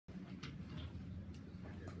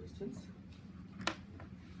questions.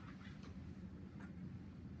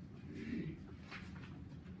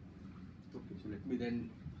 Okay, so let me then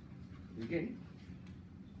begin.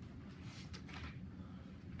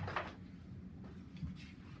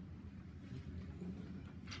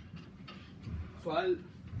 So I'll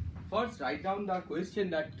first write down the question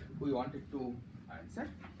that we wanted to answer.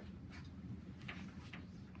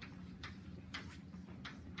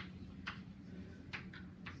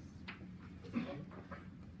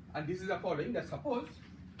 And this is the following, that suppose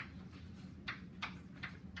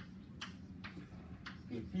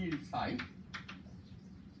a field psi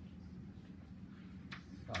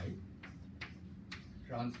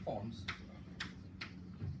transforms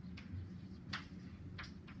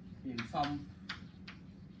in some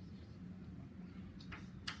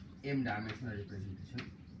m dimensional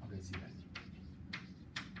representation of a C value.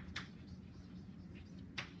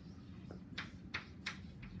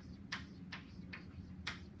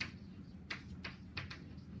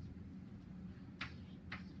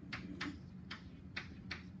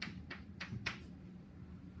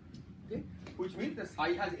 Okay, which means the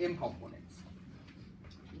psi has m components.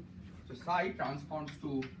 So psi transforms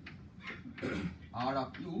to R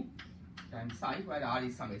of u times psi, where R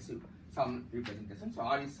is some representation. So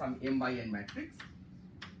R is some m by n matrix.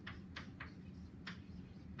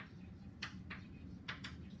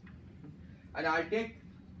 And I take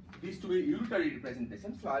this to be unitary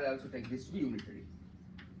representation, so I'll also take this to be unitary.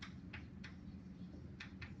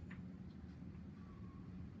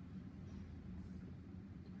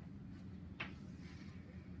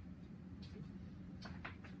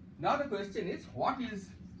 Now the question is, what is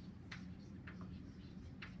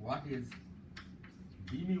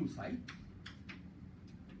d mu psi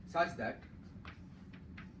such that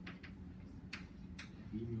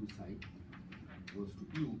d mu psi goes to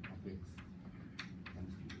u of x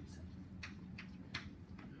times d mu psi.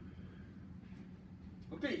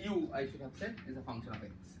 Okay, u, I should have said, is a function of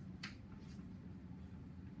x.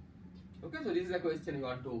 Okay, so this is the question you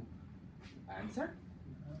want to answer.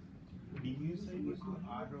 D mu psi equals to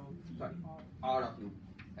R of u. Sorry, R of u.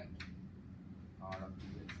 Thank you. R of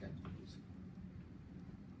u x times d mu psi.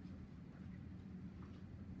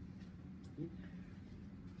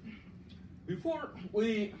 Before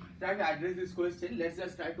we try to address this question, let's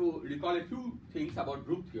just try to recall a few things about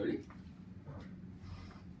group theory.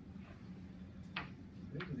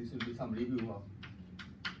 Okay, so this will be some review of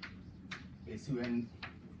SUN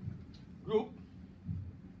group.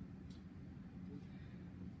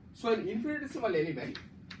 So an infinitesimal element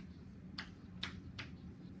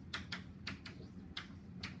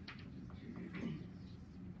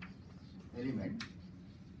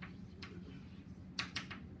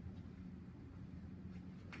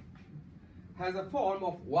has a form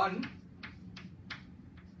of 1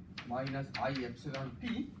 minus I epsilon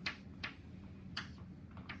t,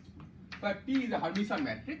 but T is a Hermitian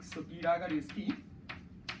matrix, so T dagger is T,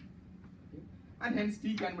 and hence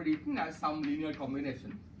T can be written as some linear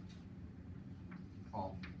combination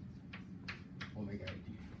of omega t.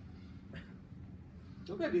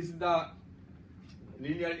 Okay, this is the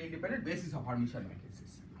linearly independent basis of Hermitian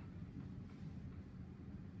matrices.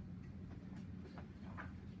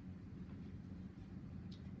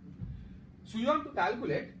 So you have to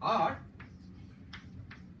calculate R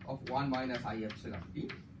of 1 minus I epsilon t.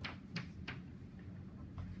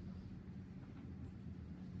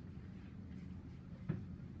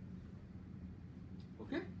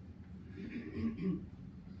 Okay.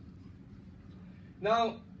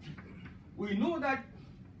 Now we know that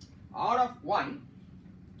R of 1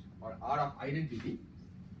 or R of identity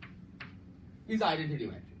is identity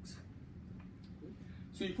matrix.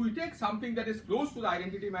 So if we take something that is close to the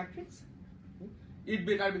identity matrix, it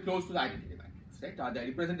better be close to the identity matrix, right? The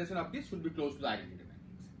representation of this should be close to the identity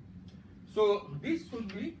matrix. So this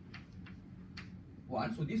should be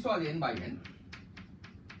 1. So this was n by n.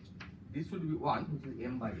 This should be 1, which is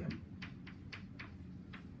m by m.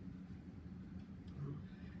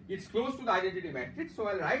 It's close to the identity matrix, so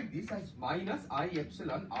I'll write this as minus I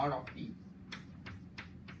epsilon R of t.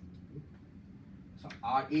 So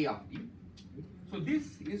R A of t. So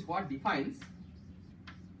this is what defines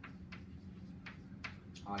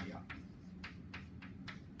R A of t.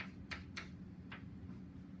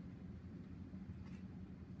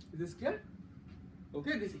 Is this clear?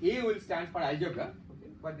 Okay, this A will stand for algebra,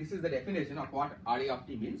 okay, but this is the definition of what R A of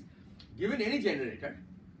t means. Given any generator,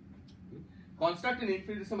 construct an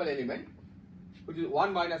infinitesimal element which is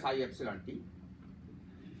 1 minus I epsilon t.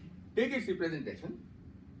 Take its representation.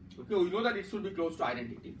 Okay, we know that it should be close to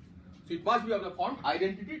identity. So it must be of the form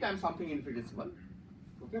identity times something infinitesimal.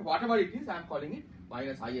 Okay, whatever it is, I am calling it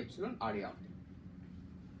minus I epsilon R A of t.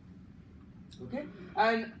 Okay,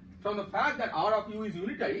 and from the fact that R of u is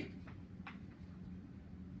unitary,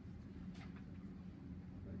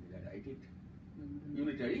 where did I write it?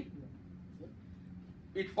 Unitary.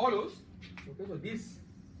 It follows. Okay, so this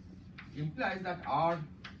implies that R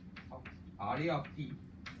of RA of T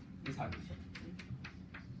is Hermitian.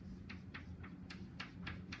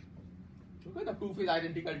 Okay, the proof is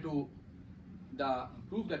identical to the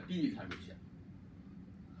proof that T is Hermitian.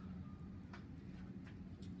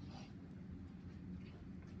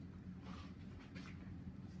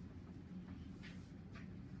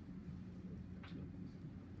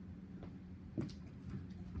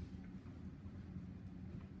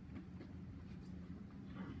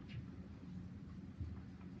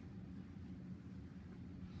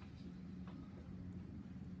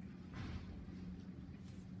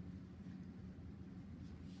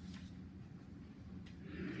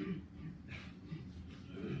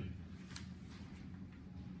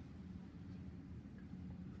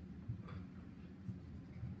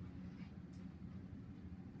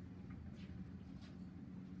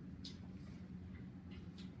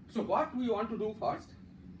 So what we want to do first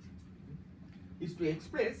is to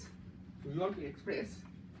express, so we want to express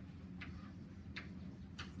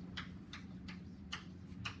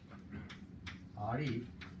RA of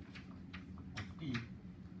T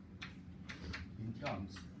in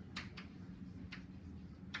terms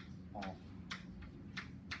of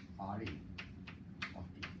RA of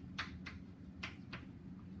T.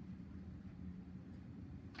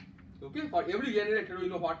 Okay, for every generator we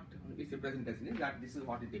know what its representation is, that this is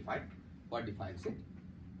what it defines, what defines it.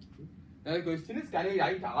 Now the question is, can we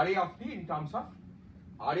write RA of T in terms of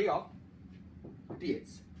RA of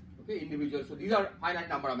TS? Okay, individual. So these are finite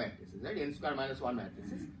number of matrices, right? N square minus 1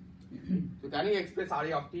 matrices. So can we express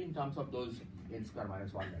RA of T in terms of those N square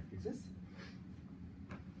minus 1 matrices?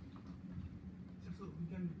 So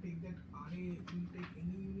we can take that RA, will take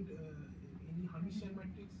any unit, any Hermitian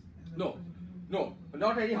matrix? No, no,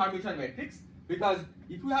 not any Hermitian matrix, because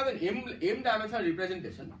if you have an m dimensional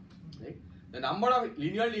representation, right, the number of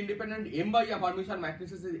linearly independent m by m Hermitian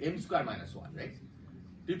matrices is m square minus 1, right?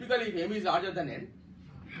 Typically, if m is larger than n,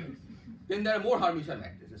 then there are more Hermitian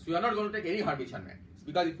matrices. So you are not going to take any Hermitian matrix,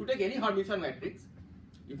 because if you take any Hermitian matrix,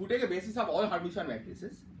 if you take a basis of all Hermitian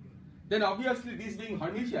matrices, then obviously this being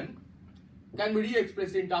Hermitian can be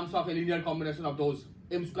re-expressed in terms of a linear combination of those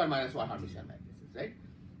m square minus 1 Hermitian matrices, right?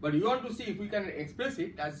 But you want to see if we can express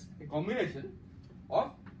it as a combination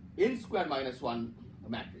of n square minus 1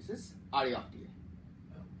 matrices, RA of TA.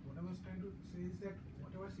 What I was trying to say is that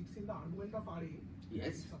whatever sits in the argument of RA,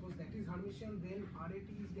 Yes. suppose that is Hermitian, then RAT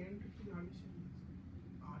is guaranteed to be Hermitian.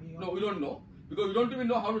 RA No, we don't know, because we don't even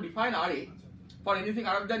know how to define RA for anything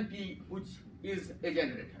other than T, which is a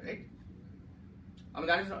generator, right? I mean,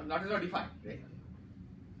 that is not defined, right?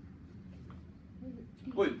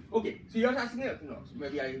 Well, okay, so you are asking, no,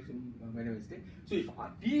 maybe I made a mistake. So if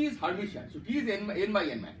T is Hermitian, so T is n by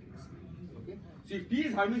n matrix. Okay, so if T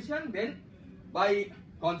is Hermitian, then by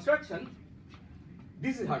construction,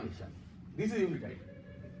 this is Hermitian, this is unitary.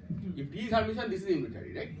 If T is Hermitian, this is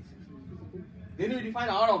unitary, right? Then we define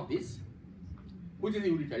R of this, which is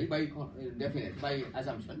unitary by definite, by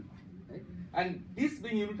assumption, right? And this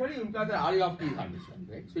being unitary implies that RA of T is Hermitian,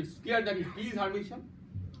 right? So it's clear that if T is Hermitian,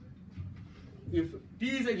 if T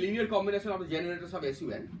is a linear combination of the generators of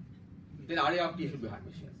SUN, then RA of T should be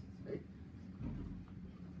Hermitian, right?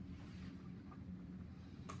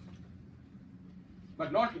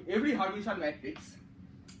 But not every Hermitian matrix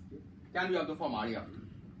can be of the form RA of T.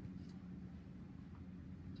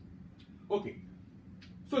 Okay,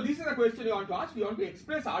 so this is the question you want to ask. We want to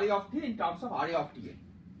express RA of T in terms of RA of TA.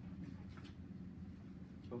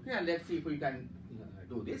 Okay, and let's see if we can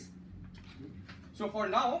do this. So for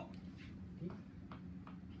now,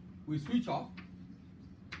 we switch off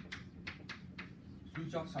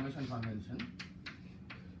summation convention.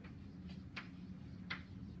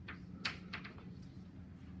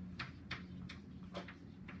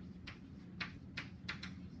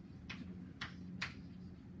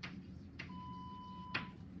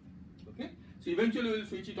 Okay, so eventually we will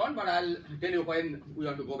switch it on, but I'll tell you when we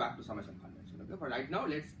want to go back to summation convention. Okay, but right now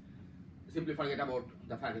let's simply forget about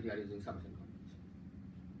the fact that we are using summation convention.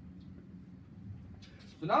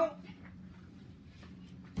 So now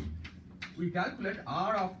we calculate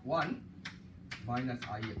R of 1 minus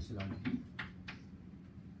I epsilon T.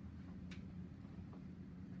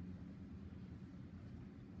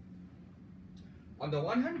 On the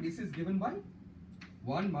one hand, this is given by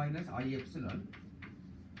 1 minus I epsilon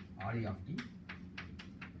RA of T.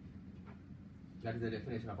 That is the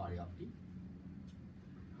definition of RA of T.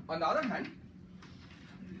 On the other hand,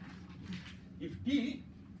 if T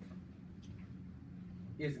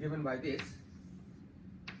is given by this.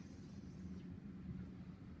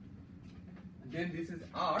 And then this is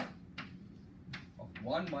R of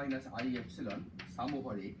 1 minus I epsilon sum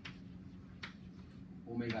over A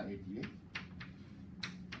omega ATA.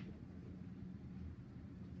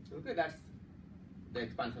 Okay, that's the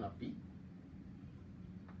expansion of P.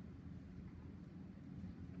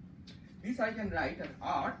 This I can write as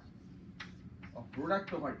R of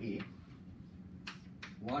product over A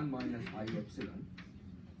 1 minus I epsilon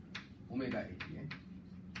omega ATA.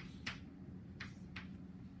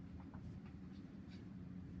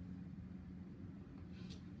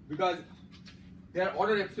 Because there are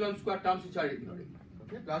order epsilon square terms which are ignored.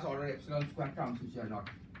 Okay, plus order epsilon square terms which are not.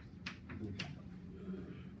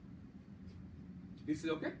 This is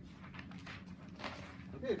okay?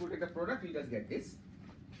 Okay, if you take the product, you just get this.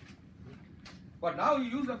 But now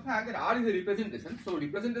you use the fact that R is a representation, so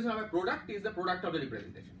representation of a product is the product of the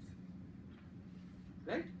representations.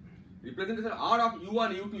 Right? Representation R of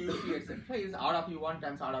U1, U2, U3, etc. is R of U1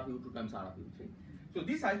 times R of U2 times R of U3. So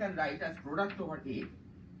this I can write as product over A,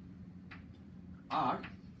 R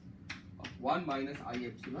of 1 minus I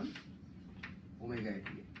epsilon omega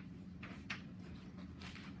ATA.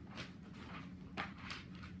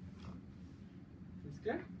 Is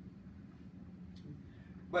clear?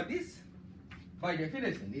 But this, by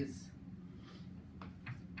definition, is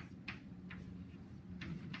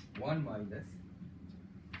 1 minus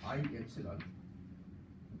I epsilon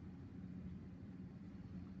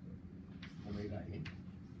omega A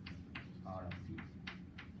R of T.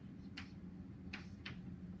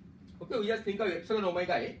 Okay, we just think of epsilon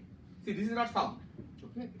omega A. See, this is not found.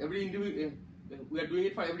 Okay, every individual, we are doing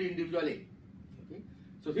it for every individual A. Okay,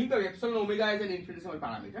 so think of epsilon omega as an infinitesimal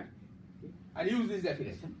parameter, okay, and use this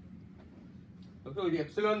definition. Okay, with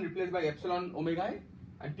epsilon replaced by epsilon omega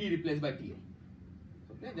A and T replaced by TA.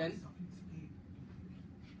 Okay, then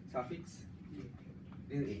suffix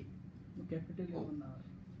is A. Capital Oh. on R.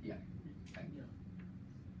 Yeah. Thank you.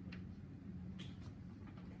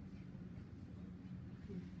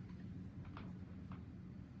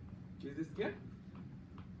 Is this clear?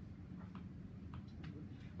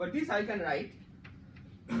 But this I can write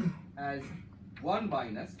as 1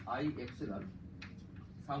 minus I epsilon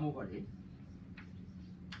sum over A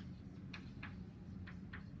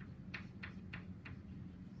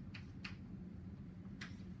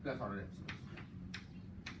plus order epsilon.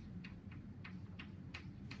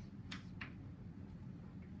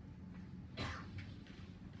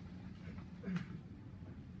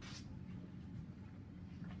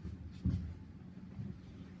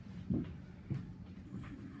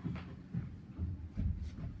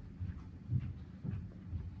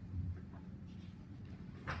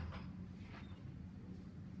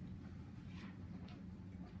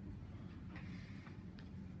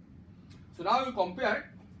 So now you compare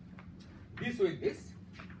this with this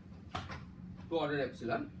to order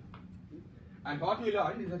epsilon, and what we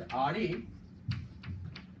learned is that RA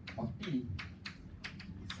of T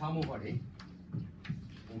is sum over A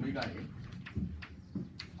omega A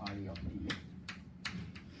RA of T,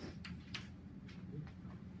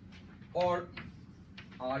 or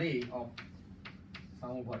RA of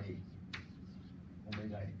sum over A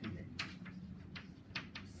omega A T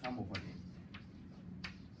sum over A.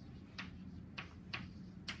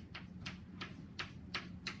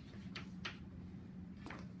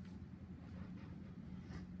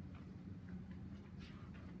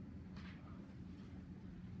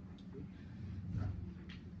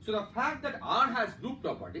 So the fact that R has group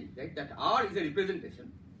property, right, that R is a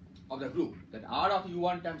representation of the group, that R of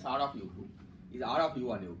U1 times R of U2 is R of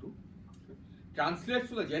U1 U2, translates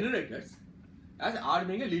to the generators as R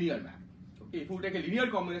being a linear map. Okay, if you take a linear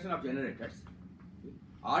combination of generators,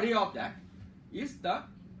 RA of that is the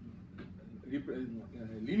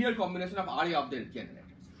linear combination of RA of the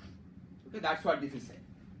generators. Okay, that's what this is saying.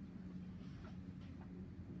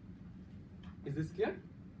 Is this clear?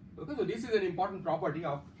 Okay, so this is an important property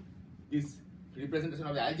of this representation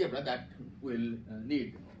of the algebra that we'll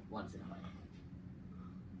need once in a while.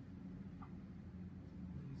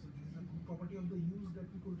 So this is a group property of the use that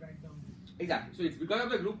we could write down. Exactly. So it's because of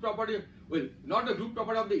the group property, well, not the group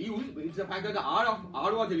property of the U's, but it's the fact that the R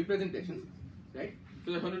was a representation, right?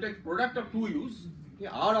 So that when you take product of two U's, okay,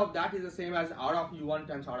 R of that is the same as R of U1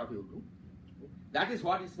 times R of U2. That is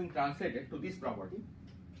what is being translated to this property,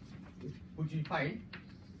 which we find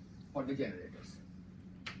for the generators.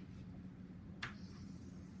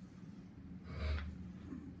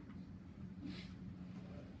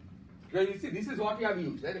 Now you see, this is what we have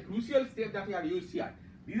used. Right? The crucial step that we have used here.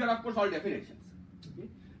 These are of course all definitions. Okay?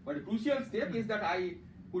 But the crucial step is that I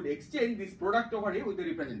could exchange this product over A with the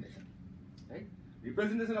representation. Right?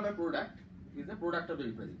 representation of a product is the product of the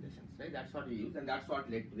representations, right? That's what we use, and that's what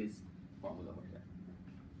led to this formula over here.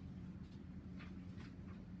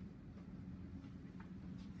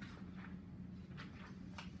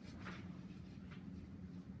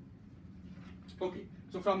 Okay,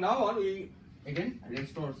 so from now on, we again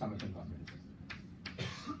restore summation combination.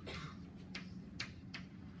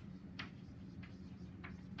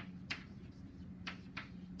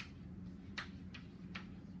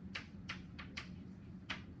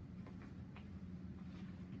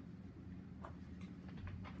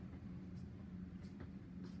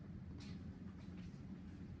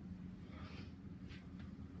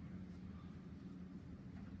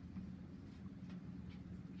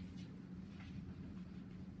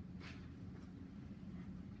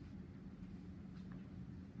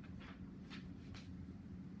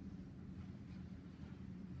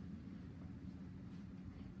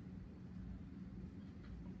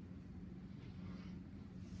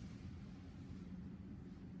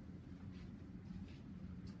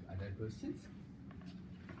 Other questions?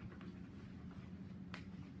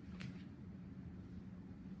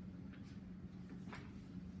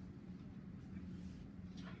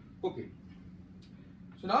 Okay.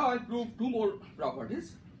 So now I'll prove two more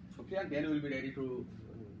properties. Okay, and then we'll be ready to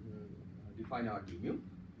define our mu.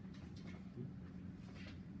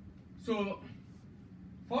 So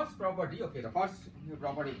first property, okay, the first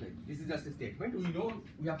property, this is just a statement. We know,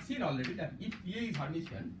 we have seen already that if TA is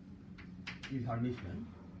Hermitian,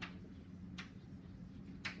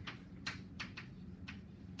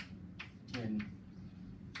 then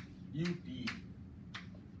UT,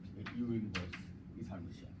 U inverse is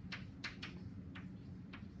Hermitian.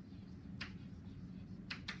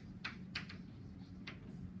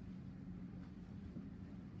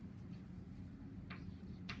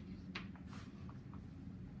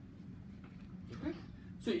 Okay,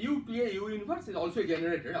 so UTA U inverse is also a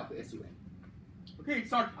generator of SUN. Okay,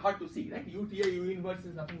 it's not hard to see, right? UTA U inverse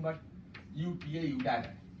is nothing but UTA U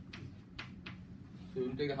dagger. So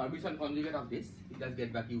you take the Hermitian conjugate of this, you just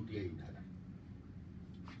get back UTA U dagger.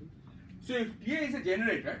 So if TA is a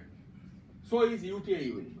generator, so is UTA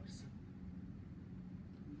U inverse.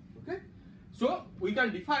 Okay, so we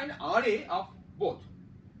can define RA of both.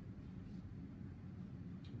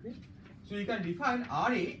 Okay, so you can define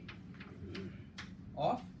RA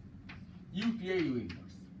of UTA U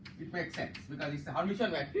inverse. It makes sense because it's a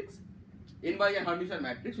Hermitian matrix. N by N Hermitian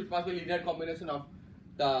matrix, which must be a linear combination of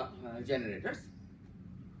the generators,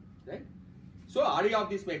 right? So RA of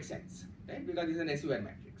this makes sense, right? Because it's an SUN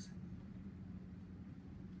matrix.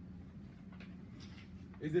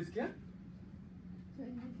 Is this clear? So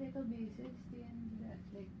is this like a basis and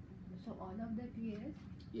like so all of the TAs?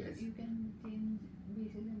 Yes. You can change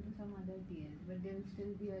bases into some other TAs, but they will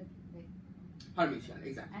still be a, like Hermitian,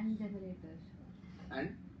 exactly. and generators.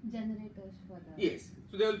 And Generators for the yes,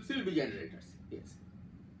 so they will still be generators. Yes.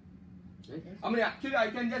 Right? I mean, actually, I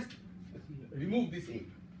can just remove this A.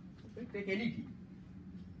 Okay? Take any T.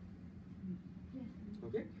 Yes.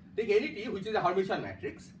 Okay. Take any T, which is a Hermitian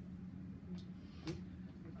matrix.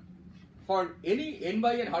 For any N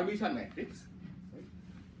by N Hermitian matrix, right,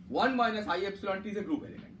 1 minus I epsilon T is a group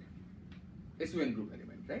element, SUN group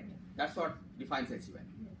element, right? That's what defines SUN.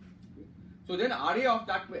 Okay. So then RA of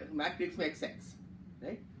that matrix makes sense,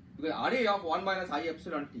 right? Because RA of 1 minus I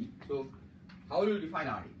epsilon T. So how will you define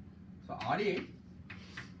RA? So RA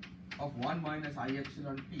of 1 minus I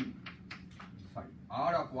epsilon T, sorry,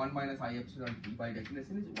 R of 1 minus I epsilon T by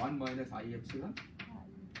definition is 1 minus I epsilon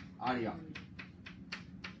RA of T.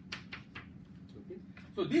 Okay.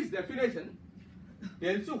 So this definition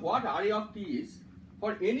tells you what RA of T is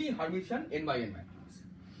for any Hermitian N by N matrix,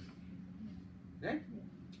 right?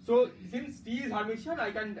 So since T is Hermitian,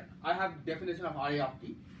 I have definition of RA of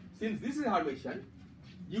T. Since this is Hermitian,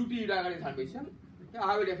 UT dagger is Hermitian,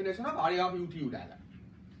 I have a definition of RA of UT dagger.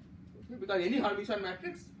 Okay, because any Hermitian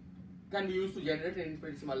matrix can be used to generate an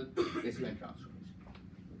infinitesimal SUN transformation.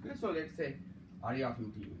 Okay, so let's say RA of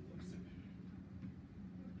UT inverse.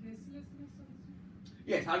 Tracelessness also?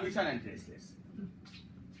 Yes, Hermitian and traceless.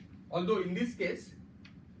 Although in this case,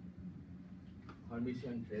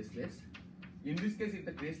 Hermitian traceless. In this case, if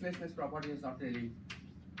the tracelessness property is not really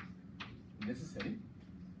necessary,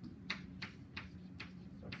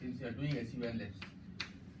 so since you are doing SUN, let's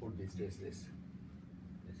put this traceless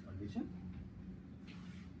this condition.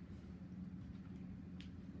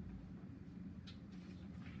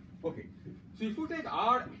 Okay, so if you take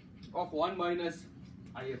R of 1 minus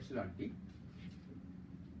I epsilon T,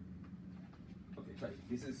 okay, sorry,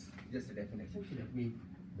 this is just a definition, so let me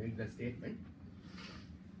make the statement.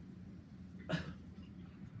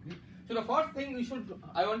 So the first thing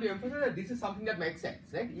I want to emphasize that this is something that makes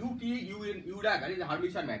sense, right? U dagger is a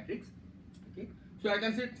Hermitian matrix. Okay, so I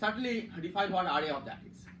can certainly define what area of that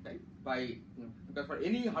is, right? Because for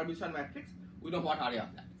any Hermitian matrix, we know what area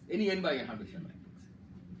of that is. Any n by n Hermitian matrix.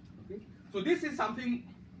 Okay, so this is something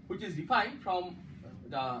which is defined from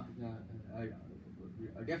the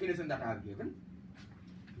definition that I have given.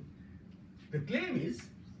 The claim is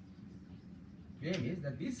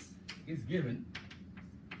that this is given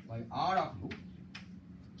by R of U,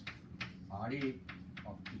 RA of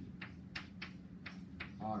T,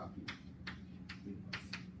 R of U inverse.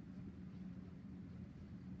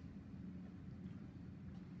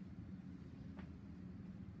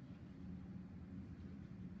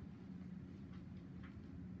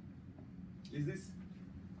 Is this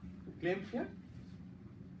claim here?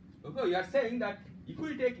 Okay, you are saying that if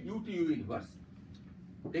we take U to U inverse,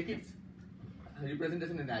 take its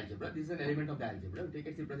representation in the algebra, this is an element of the algebra, we take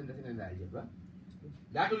its representation in the algebra,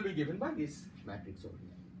 that will be given by this matrix over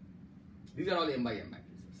here. These are all m by m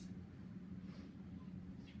matrices.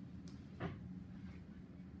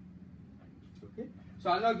 Okay, so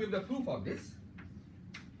I'll now give the proof of this.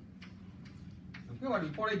 Okay, but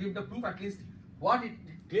before I give the proof, at least what it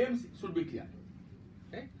claims should be clear.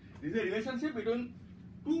 Okay, this is a relationship between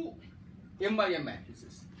two m by m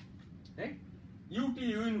matrices. Right? U to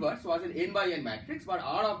U inverse was an n by n matrix, but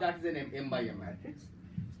R of that is an m by m matrix.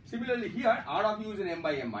 Similarly here, R of U is an m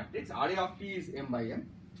by m matrix, RA of T is m by m,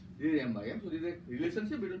 this is m by m, so this is a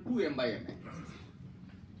relationship between two m by m matrices.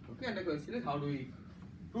 Okay, and the question is how do we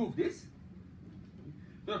prove this?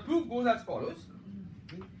 So the proof goes as follows.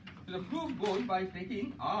 So the proof goes by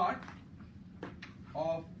taking R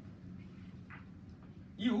of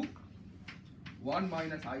U 1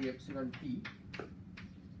 minus I epsilon T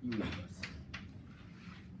U inverse.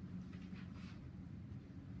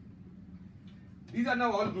 These are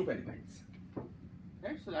now all group elements.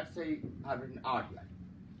 Right? So let's say I have written R here.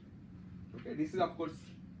 Okay, this is of course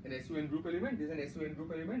an SUN group element, this is an SUN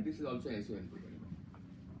group element, this is also an SUN group element.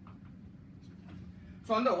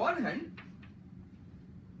 So on the one hand,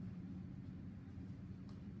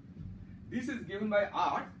 this is given by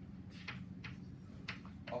R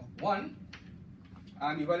of 1,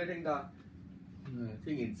 I am evaluating the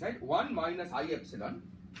thing inside, 1 minus I epsilon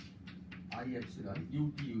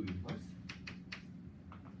U T U inverse.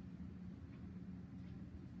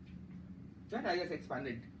 That I just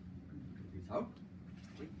expanded this out.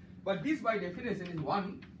 Okay. But this by definition is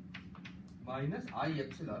 1 minus I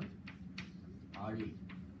epsilon RA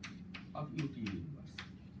of U T U inverse.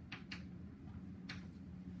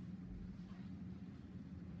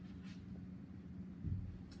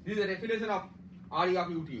 This is the definition of RA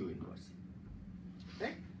of U T U inverse.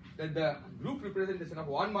 Okay? That the group representation of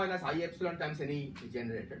 1 minus I epsilon times any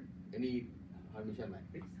generator, any Hermitian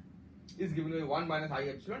matrix, is given by 1 minus I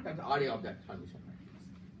epsilon times RA of that Hermitian matrix.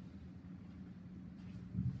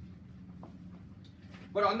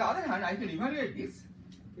 But on the other hand, I can evaluate this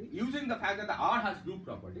using the fact that the R has group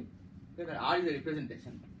property, that R is a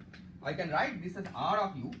representation. I can write this as R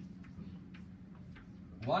of U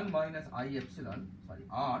 1 minus I epsilon, sorry,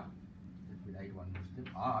 R, let me write one more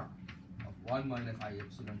step, R of 1 minus I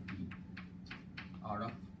epsilon T, R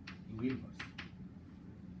of U inverse.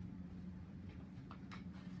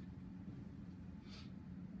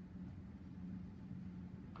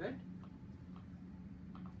 Right?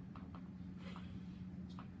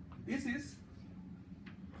 This is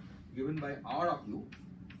given by R of U.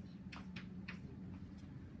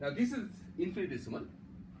 Now this is infinitesimal.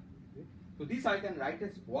 Okay. So this I can write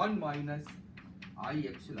as 1 minus I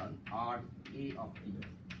epsilon R A of T,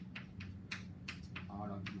 R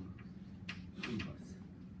of U inverse.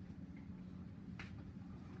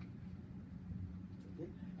 Okay.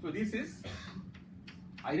 So this is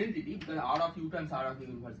identity, because R of U times R of U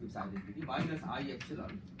inverse gives identity, minus I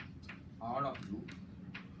epsilon R of U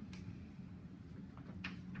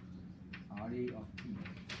RA of T,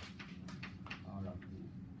 R of U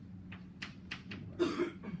inverse.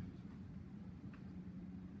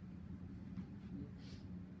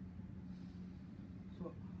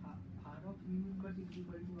 So R of U inverse is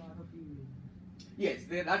equal to R of U. Yes,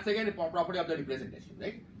 that's again a property of the representation,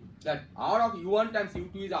 right? That R of U1 times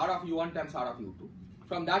U2 is R of U1 times R of U2.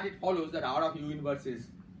 From that it follows that R of U inverse is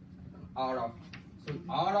R of, so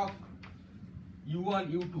R of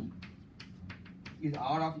U1 U2 is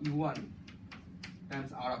R of U1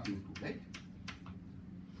 times R of U2, right?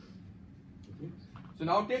 Okay. So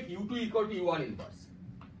now take U2 equal to U1 inverse.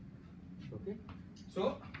 Okay.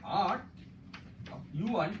 So R of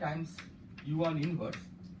U1 times U1 inverse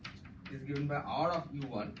is given by R of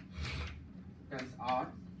U1 times R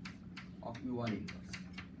of U1 inverse.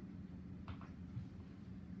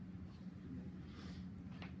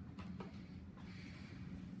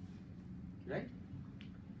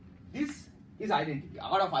 is identity,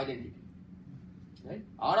 R of identity. Right?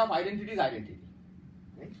 R of identity is identity.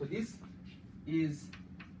 Right? So this is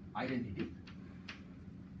identity.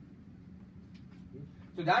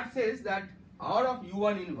 So that says that R of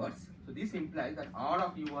U1 inverse, so this implies that R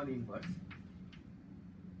of U1 inverse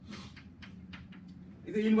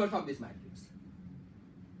is the inverse of this matrix.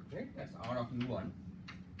 Right? That's R of U1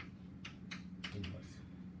 inverse.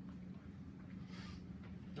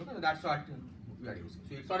 Okay, so that's what we are using.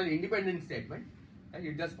 So it's not an independent statement. Right?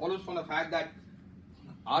 It just follows from the fact that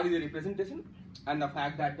R is a representation and the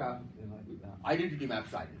fact that identity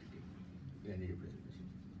maps to identity in any representation.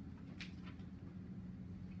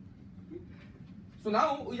 So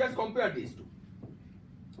now we just compare these two.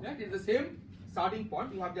 Right? It's the same starting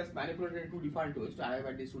point. You have just manipulated two different ways to arrive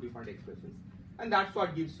at these two different expressions, and that's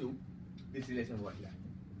what gives you this relation over here.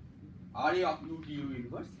 RA of U to U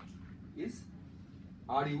inverse is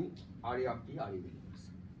RU, RA of T, RU inverse.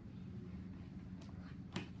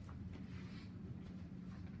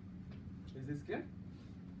 Is this clear?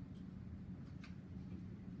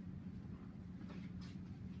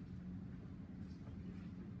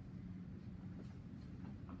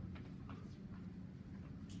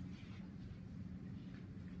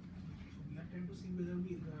 Trying to see whether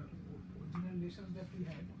the original relations that we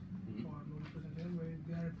had for no representation, where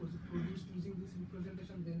they are produced using this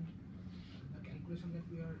representation, then the calculation that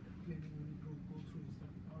we are claiming we need to go through is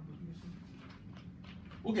that our motivation.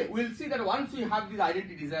 Okay, we'll see that once we have these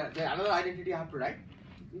identities, then another identity I have to write.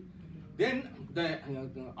 Then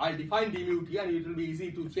I'll define d mu t, and it will be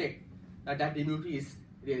easy to check that that d mu t is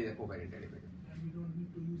really the covariant derivative. And we don't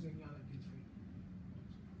need to use any other gauge field.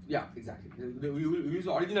 Yeah, exactly. We will use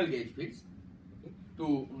the original gauge fields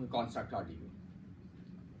to construct our DU.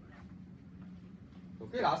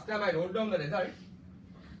 Okay, last time I wrote down the result.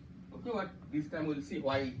 Okay, but this time we'll see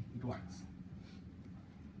why it works.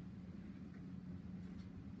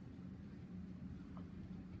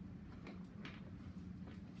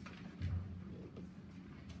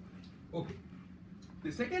 Okay,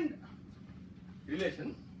 the second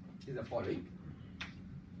relation is the following.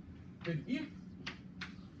 That if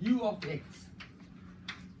U of X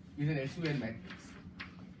is an SUN matrix,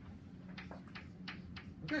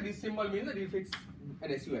 okay, this symbol means that if it's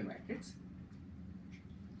an SUN matrix,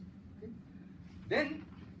 okay, then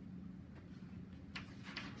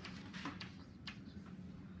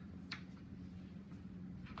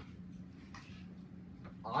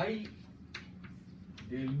I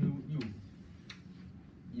del mu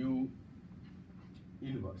U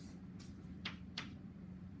inverse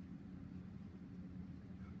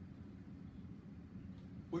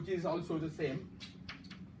which is also the same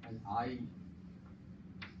as I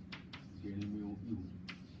del mu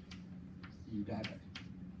U dagger.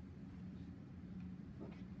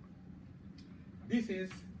 This is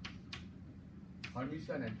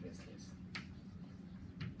Hermitian and traceless.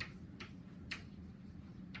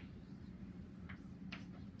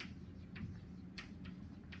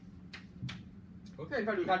 Okay, in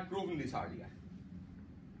fact we had proven this earlier.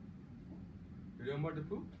 Remember the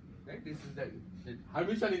proof? Right? This is the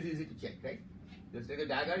Hermitian is easy to check, right? Just take a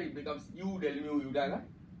dagger, it becomes U del mu U dagger,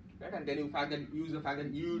 right? And then you use the fact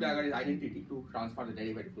that U dagger is identity to transfer the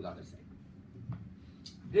derivative to the other side.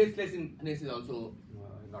 Tracelessness is also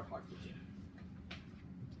not hard to check.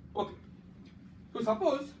 Okay. So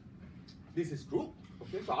suppose this is true.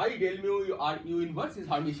 Okay. So I del mu U inverse is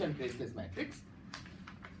Hermitian traceless matrix.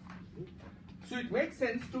 So it makes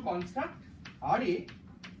sense to construct RA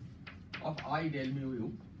of I del mu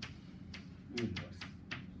U inverse,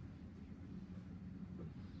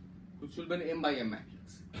 which should be an M by M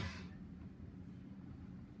matrix.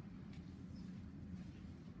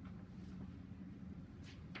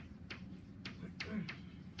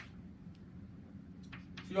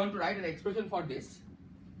 So you want to write an expression for this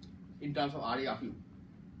in terms of RA of U.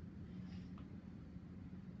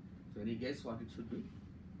 So any guess what it should be?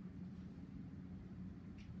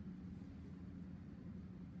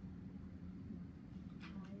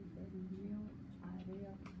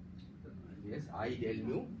 Yes, I del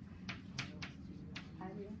mu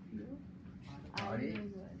RA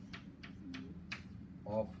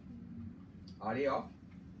of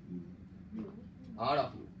R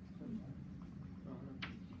of U.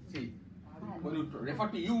 See, when you refer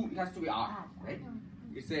to U, it has to be R, right?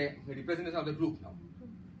 It's a representation of the group now.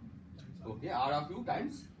 Okay, R of U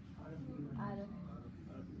times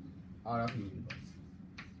R of U inverse.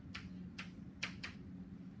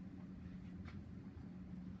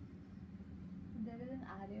 There is an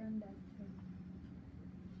array on that side.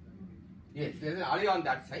 Yes, there is an array on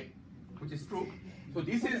that side, which is true. So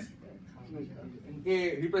this is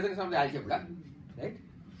a representation of the algebra, right?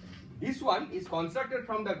 This one is constructed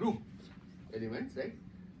from the group elements, right?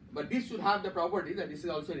 But this should have the property that this is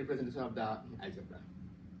also a representation of the algebra.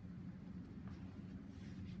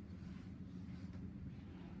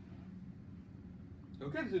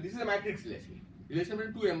 Okay, so this is a matrix relation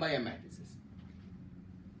between two m by m matrices.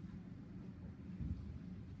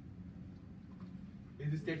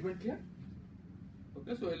 Is this statement clear?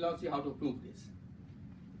 Okay, so we'll now see how to prove this.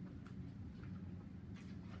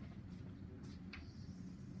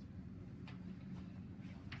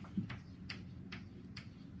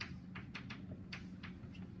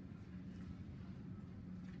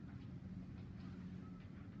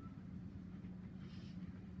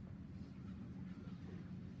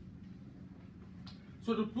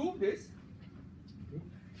 So to prove this,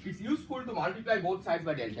 it's useful to multiply both sides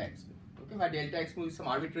by delta x mu. Okay, where delta x mu is some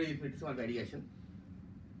arbitrary infinitesimal variation,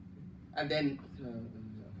 and then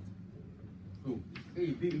prove.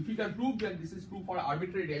 If you can prove that this is true for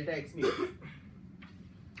arbitrary delta x mu,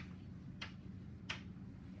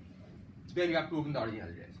 then you have proven the original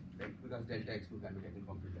relation, right? Because delta x mu can be taken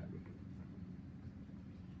completely arbitrary.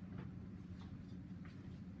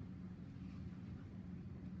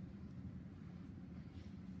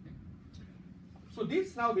 So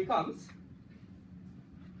this now becomes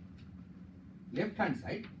left hand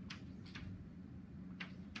side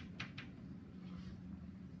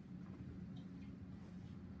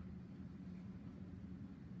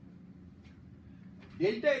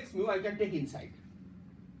delta x mu I can take inside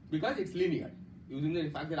because it's linear. Using the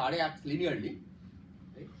fact that RA acts linearly,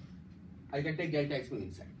 right? I can take delta x mu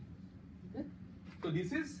inside. Okay? So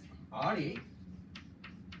this is RA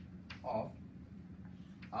of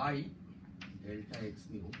I delta x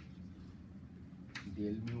mu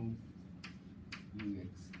del mu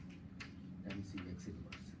ux times Cx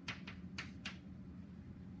inverse.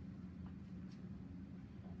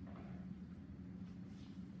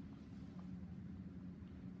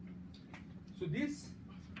 So this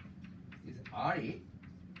is RA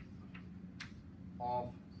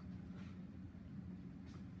of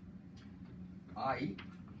I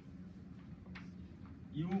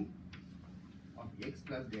u of x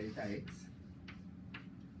plus delta x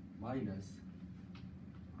minus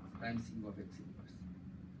times u of x inverse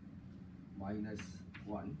minus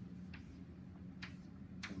 1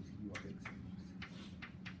 times u of x inverse.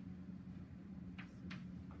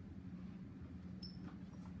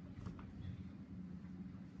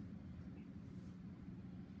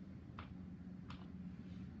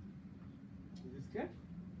 Is this clear?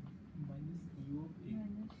 Minus u of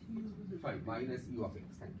x. Sorry, minus u of x.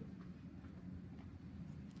 Thank you.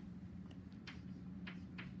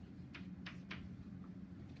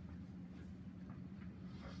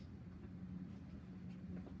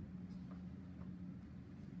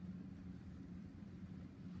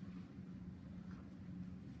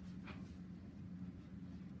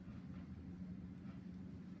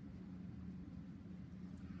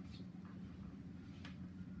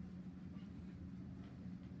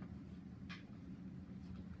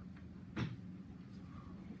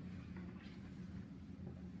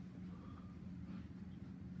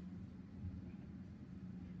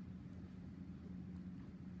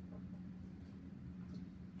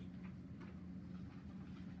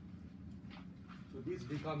 So this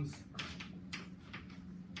becomes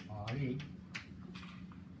RA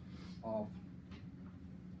of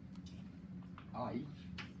I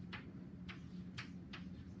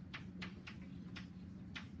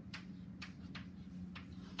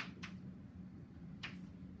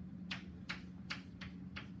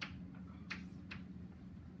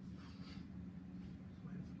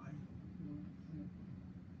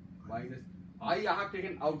minus I have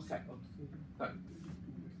taken outside. Sorry.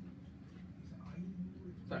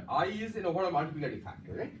 Sorry, I is an overall multiplicative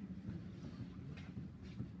factor, right?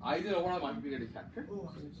 I is an overall multiplicative factor.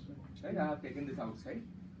 Right, I have taken this outside.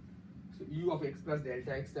 So u of x plus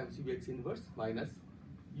delta x times ux inverse minus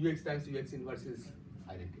ux times ux inverse is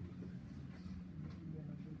identity.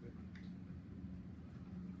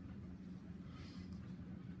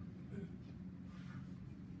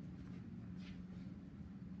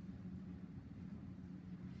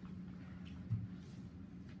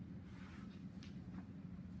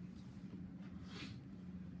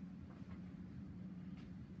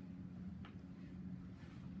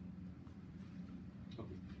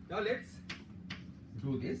 Now let's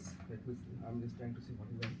do this. I'm just trying to see what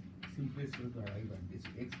is the simplest way to arrive at this.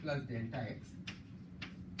 X plus delta x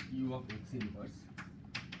u of x inverse.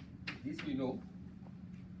 This we know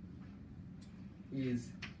is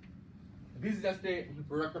this is just a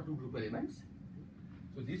product of two group elements.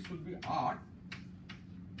 So this should be R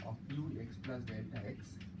of u x plus delta x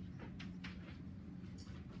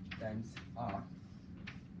times R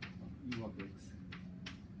of U of X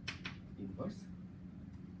inverse,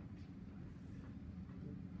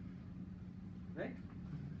 right?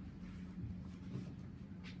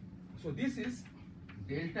 So this is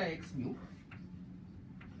delta X mu,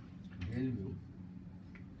 del mu,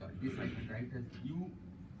 sorry, this I can write as U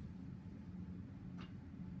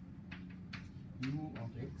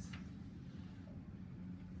of X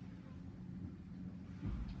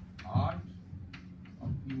R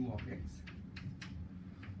of U of X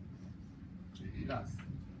plus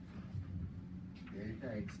delta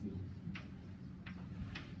X mu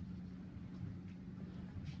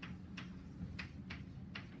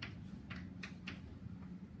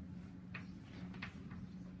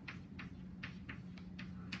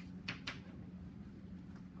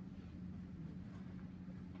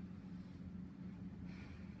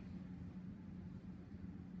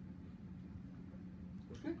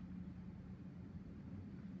okay.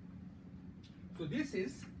 So this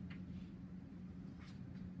is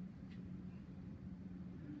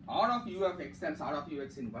R of U of X times R of U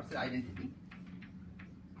X inverse identity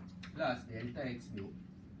plus delta X mu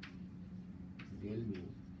del mu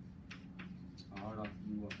R of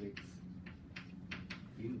U of X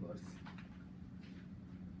inverse,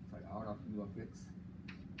 sorry, R of U of X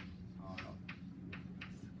R of U of X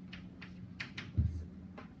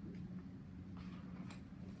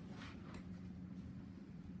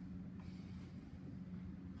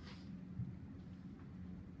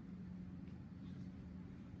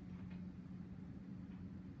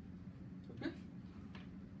okay.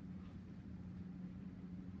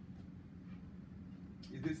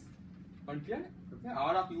 Is this unclear? Okay.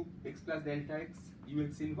 R of U X plus delta X U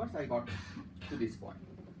X inverse, I got to this point.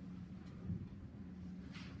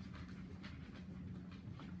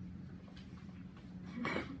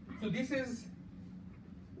 So this is,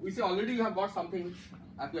 we say already you have got something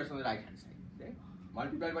appears on the right hand side, okay?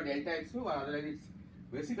 Multiplied by delta X mu, or otherwise it's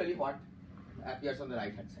basically what appears on the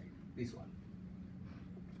right hand side, this one.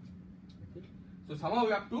 Okay. So somehow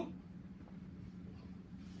we have to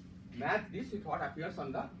match this with what appears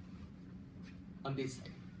on this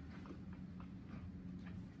side.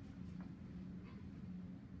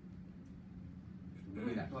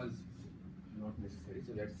 Maybe that was not necessary,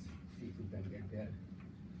 so let's see if we can get there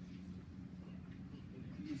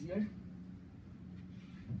easier.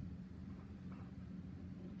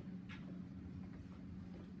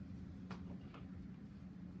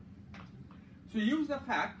 So use the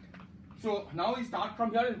fact, so now we start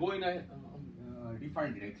from here and go in a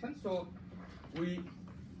different direction. So we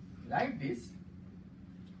write this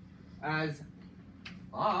as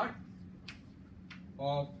R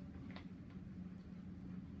of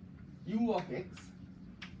U of X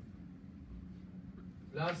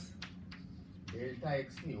plus delta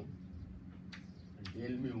X mu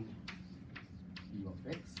del mu U of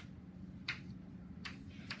X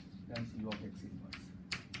times U of X inverse.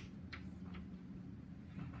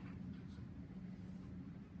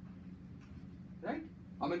 Right?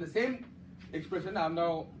 I mean the same expression I am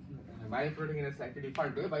now manipulating in a slightly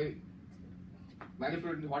different way by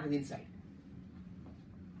manipulating what is inside.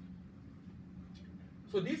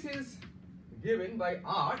 So this is given by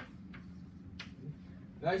R.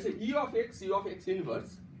 Now I say U of X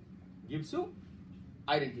inverse gives you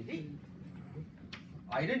identity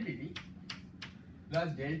plus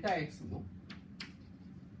delta X mu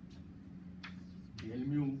del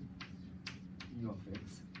mu U of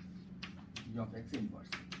X inverse.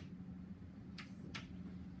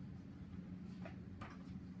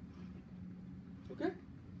 Okay.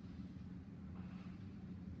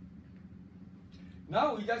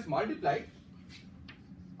 Now we just multiply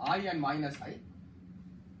I and minus I.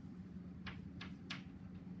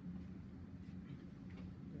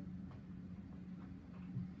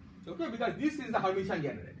 Okay, because this is the Hermitian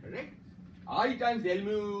generator, right? I times del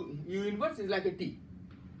mu U inverse is like a T.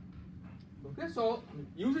 Okay, so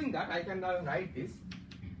using that I can now write this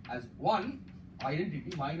as 1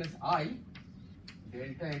 identity minus I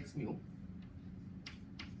delta X mu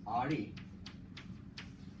RA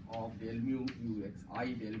of del mu Ux,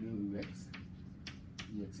 I del mu Ux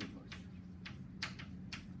inverse.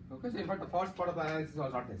 Okay, so in fact the first part of the analysis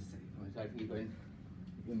was not necessary. So I think it went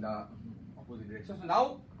in the opposite direction. So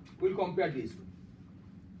now we'll compare these two.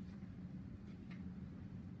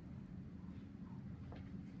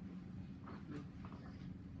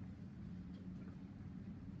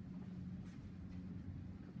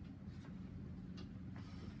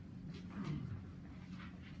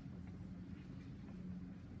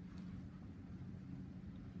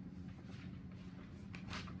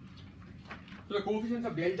 So the coefficients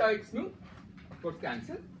of delta X mu of course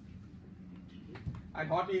cancel, And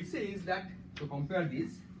what we say is that to compare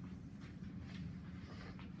this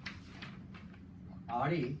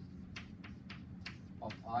RA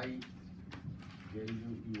of I del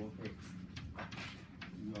mu u of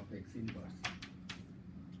x inverse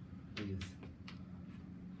is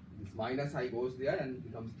this minus I goes there and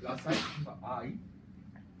becomes plus I. So I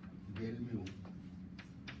del mu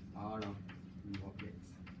R of u of x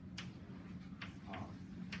R of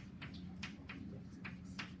u of x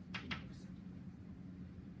inverse.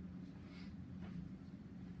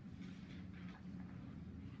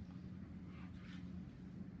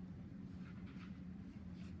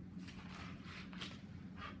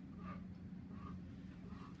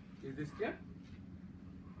 Is this clear?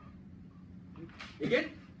 Again,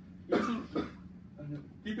 you should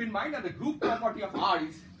keep in mind that the group property of R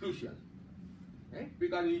is crucial, okay?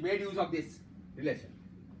 Because we made use of this relation.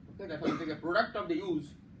 Okay, that was the product of the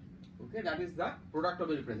use. Okay, that is the product of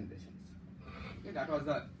the representations. Okay, that was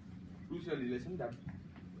the crucial relation that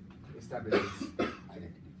establishes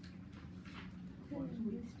identity. So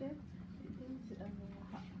in this step, it is, can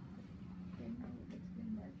you explain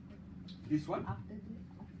that? This one? After the,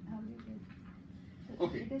 how we get, so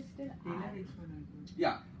Okay. it is still Taylor R. exponent.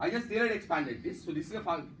 Yeah, I just Taylor expanded this. So this is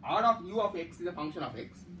a R of u of x is a function of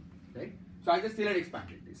x, right? So I just Taylor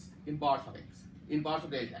expanded this in parts of x, in parts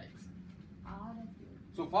of delta x. R of U.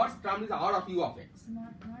 So first term is R of u of x,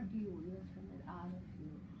 Not U, you have said R of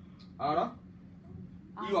U. R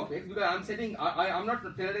of u of x, because I'm setting, I'm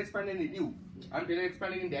not Taylor expanding in u, I'm Taylor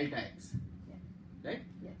expanding in delta x, Yes. right?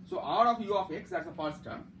 Yes. So R of u of x, that's the first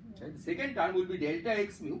term. Right? The second term will be delta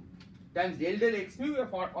x mu times del del x mu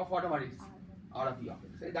of whatever it is, R of u of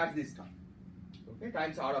x, right? That's this term, okay,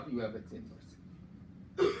 times R of u of x inverse.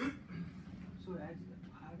 So as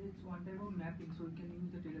R is one type of mapping, so we can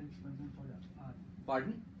use the Taylor expansion for the R.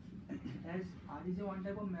 Pardon? As R is a one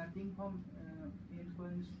type of mapping from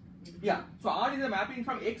inference. Yeah, so R is a mapping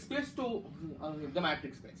from x space to the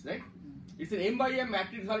matrix space, right? It's an m by m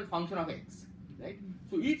matrix or function of x, right?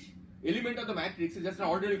 So each element of the matrix is just an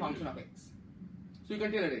ordinary function of x. So you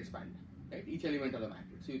can Taylor expand, right? Each element of the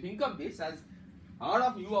matrix. So you think of this as R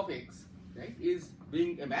of u of x, right, is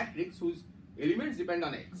being a matrix whose elements depend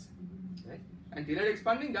on x, right? And Taylor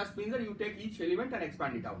expanding just means that you take each element and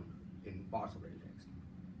expand it out in parts of delta x,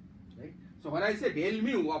 right? So when I say del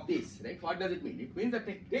mu of this, right, what does it mean? It means that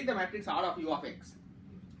take the matrix R of u of x,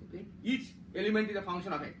 okay? Each element is a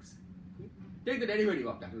function of x. Okay? Take the derivative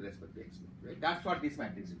of that with respect to x, right? That's what this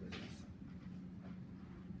matrix represents.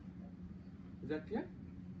 Is that clear?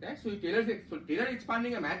 Right? So Taylor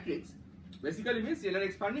expanding a matrix basically means Taylor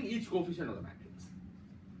expanding each coefficient of the matrix,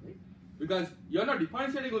 right? Because you are not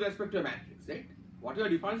differentiating with respect to a matrix, right? What you are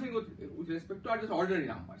differentiating with respect to are just ordinary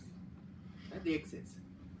numbers, right? The x's.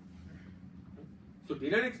 So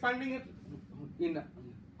Taylor expanding it in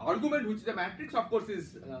argument which is a matrix, of course,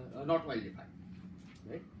 is not well defined,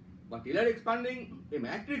 right? But Taylor expanding a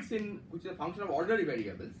matrix in which is a function of ordinary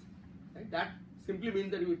variables, right? That simply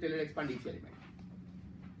means that you will Taylor expand each element.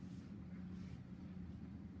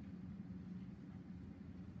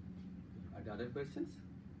 Are there other questions?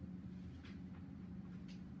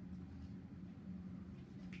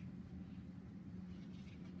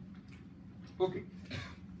 Okay.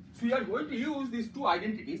 So we are going to use these two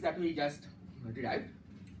identities that we just derived,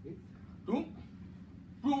 okay, to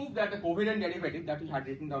prove that the covariant derivative that we had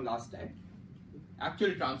written down last time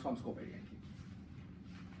actually transforms covariantly.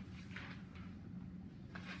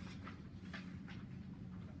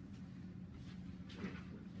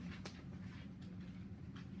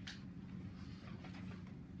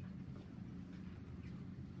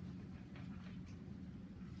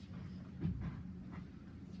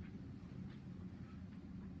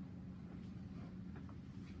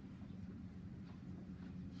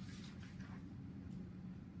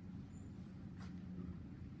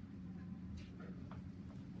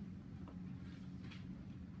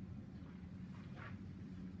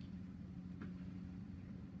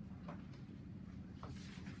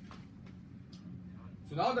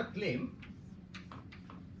 So now the claim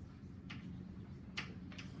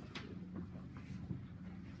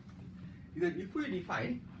is that if we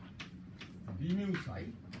define d mu psi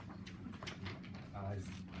as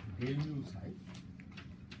del mu psi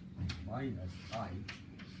minus I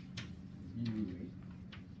d mu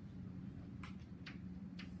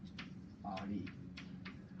a R e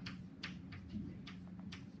T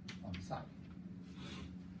a on psi,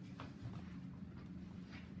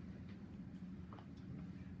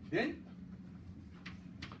 then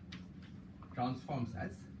transforms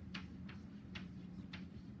as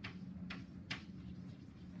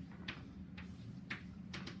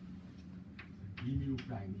d mu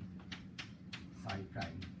prime psi psi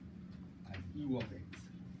prime as u of x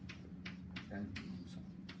times u psi.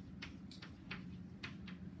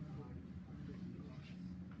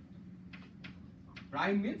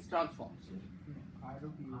 Prime means transforms. R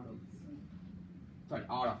of U. Sorry,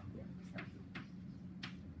 R of x.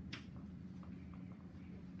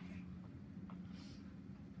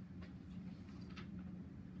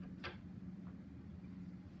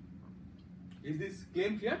 Is this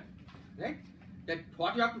claim clear? Right? That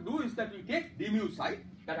what you have to do is that we take d mu psi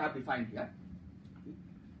that I have defined here,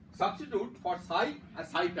 substitute for psi as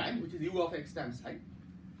psi prime, which is u of x times psi,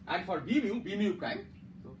 and for b mu prime,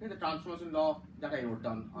 okay, the transformation law that I wrote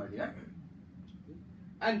down earlier,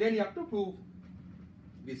 and then you have to prove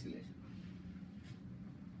this relation.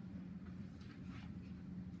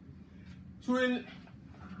 So we'll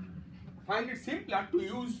find it simpler to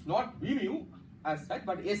use not b mu as such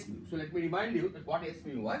but s mu. So let me remind you that what s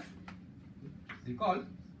mu was. Recall,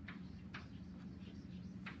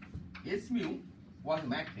 S mu was a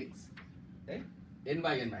matrix, right? N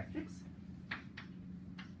by n matrix.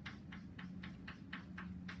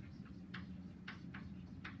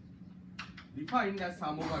 Defined as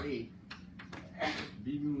sum over A,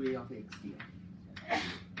 B mu A of x here.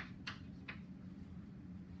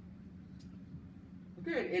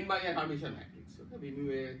 Okay, n by n Hermitian matrix. Okay, B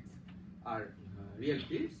mu A are real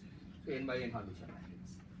fields, so n by n Hermitian matrix.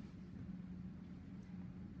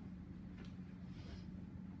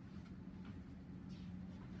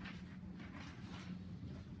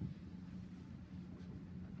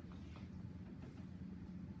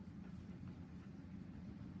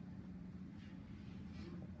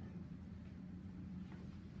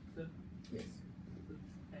 Yes.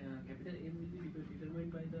 Capital M will be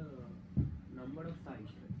determined by the number of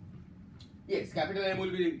sides. Yes, capital M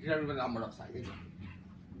will be determined by the number of sides.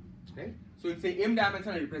 Right? So it's a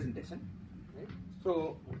m-dimensional representation. Right?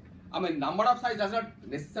 So, I mean, number of sides does not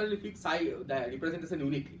necessarily fix the representation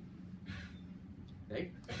uniquely.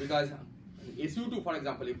 Right? Because SU2, for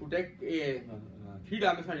example, if you take a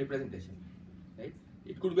three-dimensional representation, right,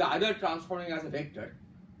 it could be either transforming as a vector,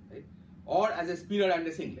 right, or as a spinner and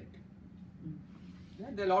a singlet. Yeah,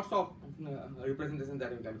 there are lots of representations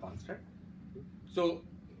that we can construct. So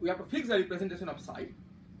we have to fix the representation of psi.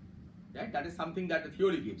 Right? That is something that the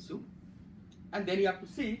theory gives you, and then you have to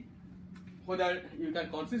see whether you can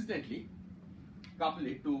consistently couple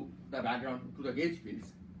it to the background, to the gauge fields.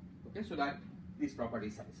 Okay, so that this property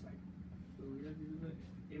is satisfied. So we are using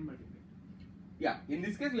the M multiplier. Yeah, in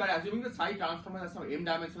this case we are assuming the psi transform as some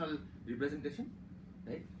m-dimensional representation,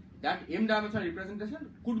 right? That m-dimensional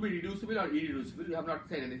representation could be reducible or irreducible. We have not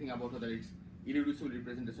said anything about whether it's irreducible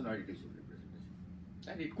representation or reducible representation.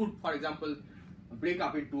 And it could, for example, break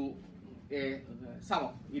up into a sum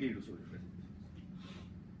of irreducible representations.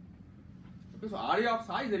 Okay, so area of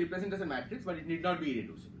psi is a representation matrix, but it need not be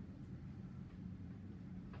irreducible.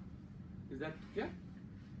 Is that clear?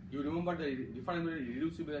 You remember the difference between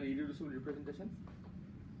reducible and irreducible representations?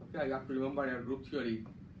 Okay, you have to remember your group theory,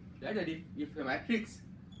 right? That if a matrix,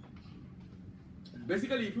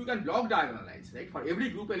 basically if you can block diagonalize, right? For every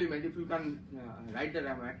group element, if you can write the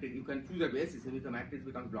matrix, you can choose a basis, and if the matrix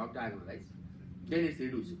becomes block diagonalized, then it's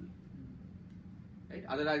reducible, right?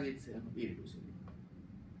 Otherwise it's irreducible.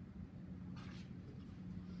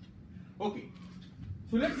 Okay,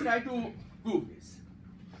 so let's try to prove this.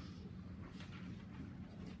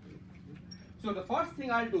 So the first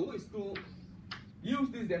thing I'll do is to use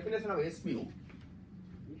this definition of S mu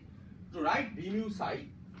to write d mu psi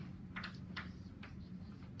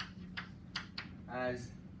as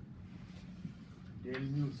del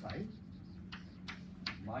mu psi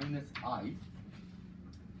minus I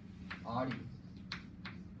RE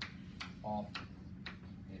of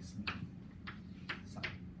S mu psi.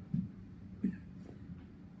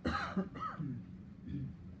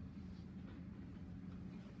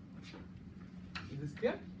 Is this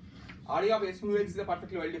clear? RE of S mu x is a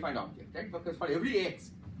perfectly well-defined object, right? Because for every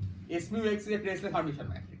x, S mu x is a traceless Hermitian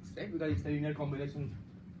matrix, right? Because it's a linear combination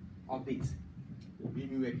of these, B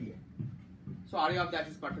mu a here. So RE of that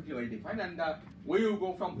is perfectly well-defined, and the way you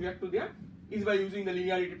go from here to there is by using the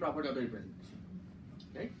linearity property of the representation,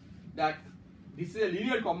 right? That this is a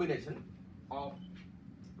linear combination of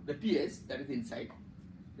the TS that is inside,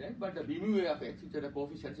 right? But the B mu a of x, which are the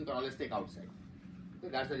coefficients, you can always take outside. So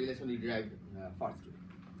that's the relation we derived first.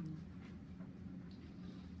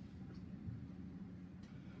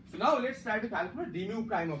 So now let's try to calculate d mu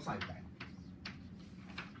prime of psi prime.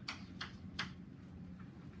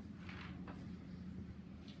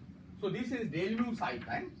 So this is del mu psi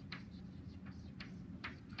prime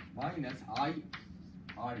minus I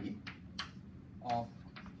RE of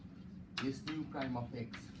S mu prime of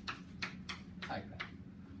x psi prime.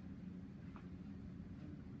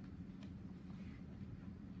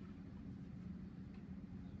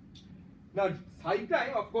 Now psi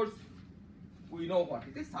prime, of course, we know what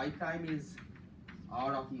it is. Psi prime is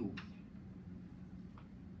R of u.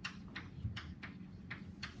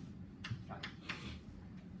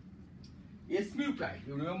 S mu prime.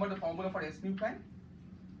 You remember the formula for S mu prime?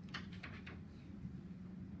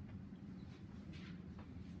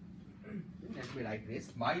 Let me write this: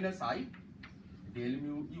 minus I del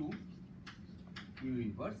mu u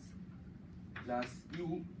inverse plus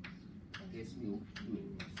u S mu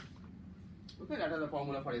inverse. Okay, that is the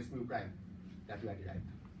formula for S mu prime that we have derived.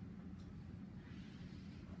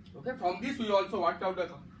 Okay, from this we also worked out the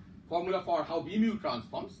formula for how V mu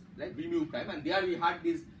transforms, like V mu prime, and there we had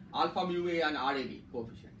these alpha mu a and RAB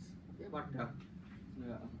coefficients. Okay, but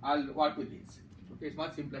I'll work with these. Okay, it's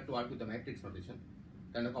much simpler to work with the matrix notation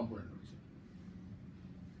than the component notation.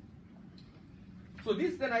 So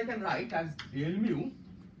this then I can write as del mu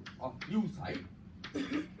of u psi,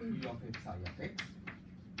 u of x I of x,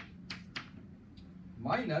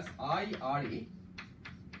 minus I RA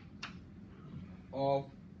of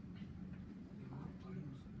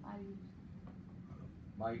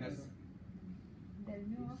minus del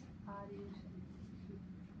mu of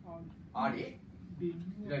RA.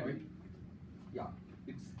 Right? Yeah,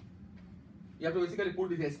 it's you have to basically put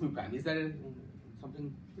this S mu prime. Is there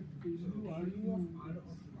something?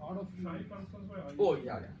 R of u. Oh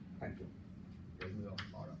yeah, thank you. Del mu of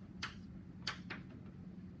R.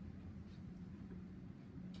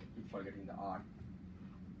 Keep forgetting the R.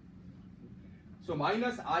 So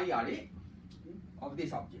minus I RA of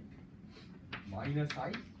this object. Minus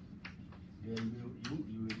I del mu u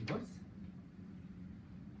inverse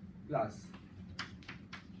plus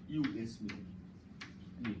u S mu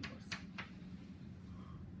inverse.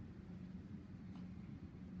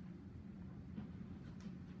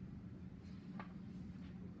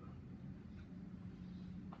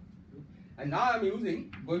 And now I am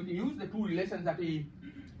going to use the two relations that we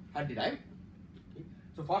had derived. Okay.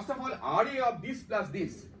 So first of all, RA of this plus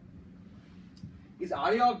this is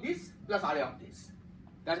RA of this plus RA of this.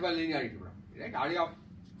 That's by linearity property, right? RA of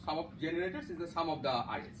sum of generators is the sum of the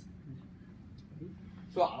RAs.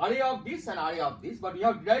 So RA of this and RA of this, but we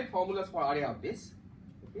have derived formulas for RA of this,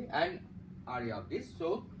 okay, and RA of this.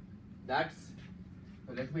 So that's,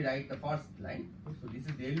 so let me write the first line. So this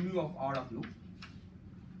is del mu of R of u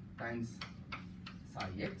times psi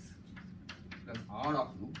x plus R of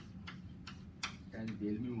u times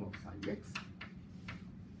del mu of psi x.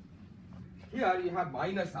 Here you have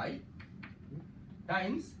minus I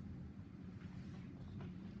times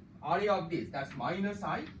RA of this, that's minus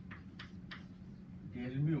I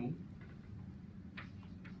del mu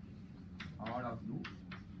R of u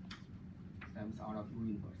times R of u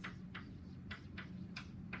inverse.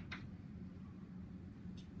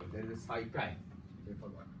 So there is a psi prime. Therefore,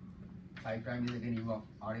 what? Psi prime is again u of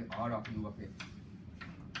R of u of x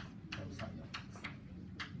times psi of x.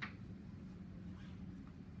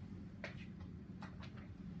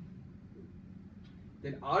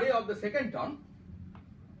 Then RA of the second term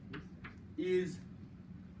is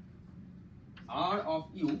R of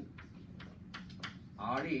u,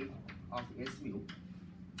 RA of S mu,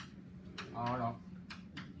 R of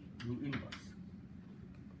u inverse,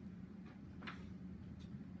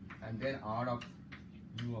 and then R of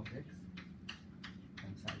u of x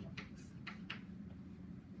and psi of x.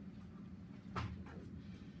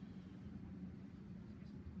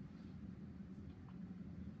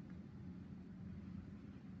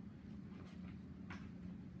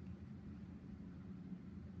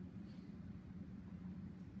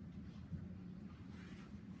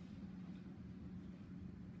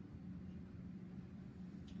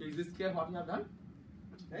 Is this clear what we have done?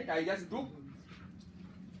 Right? I just took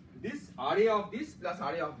this RA of this plus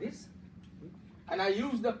RA of this, and I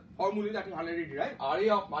use the formula that we already derived.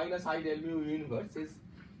 RA of minus I del mu u inverse is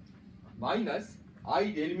minus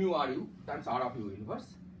I del mu RU times R of u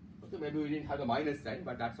inverse. Okay, maybe we didn't have the minus sign,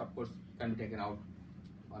 but that's of course can be taken out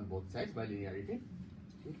on both sides by linearity.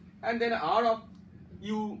 Okay. And then R of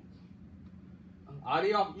u,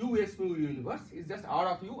 RA of u S mu u inverse is just R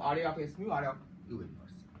of u, RA of S mu, RA of u inverse.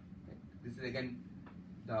 This is again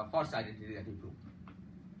the first identity that we proved.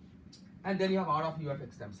 And then you have R of u of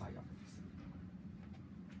x times psi of x.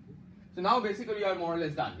 So now basically you are more or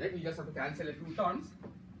less done, right? We just have to cancel a few terms.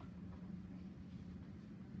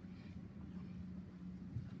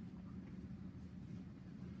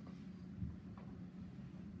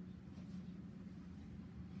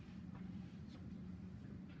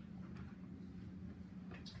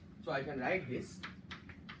 So I can write this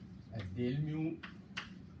as del mu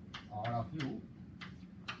R of u,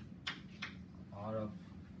 R of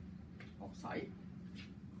psi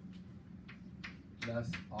plus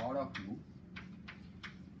R of u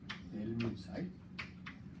del mu psi.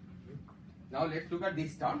 Now let's look at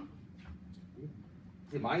this term.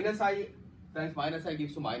 The minus I times minus I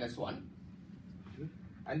gives you minus 1.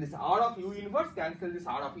 And this R of u inverse cancels this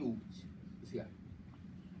R of u which is here.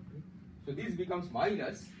 So this becomes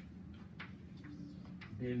minus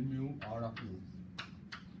del mu R of u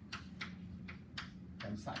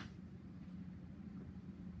times psi.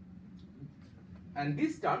 And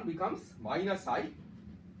this term becomes minus I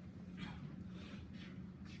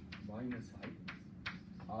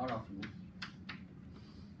R of u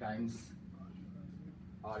times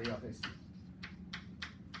RA of S.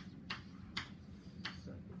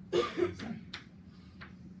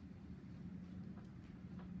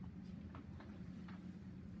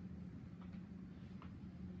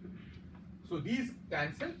 So these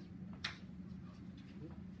cancel,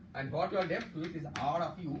 and what you are left with is R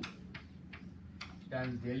of u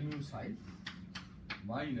times del mu psi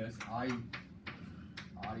minus I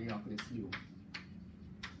RA of SU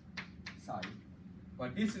psi.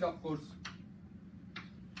 But this is of course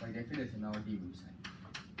by definition our d mu psi.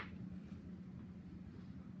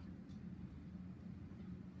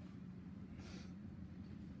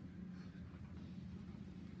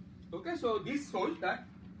 Okay, so this shows that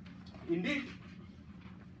indeed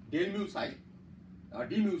del mu psi or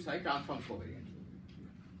d mu psi transforms covariantly.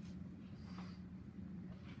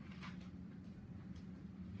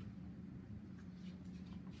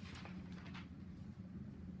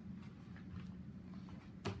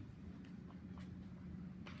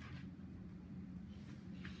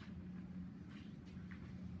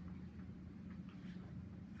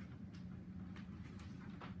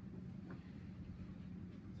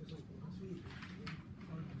 So once we,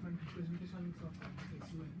 for different representations of this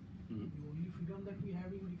SUN, the only freedom that we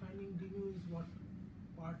have in defining d mu is what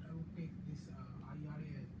part I would take this IRA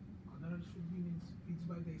as. Other should be means fixed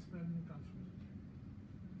by the experiment transformation.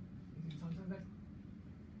 Is in some sense that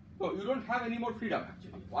So you don't have any more freedom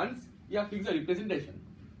actually. Once you have fixed a representation,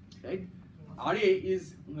 right? RA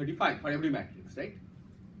is defined for every matrix, right?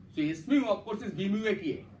 So S mu of course is B mu at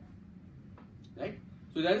A, right?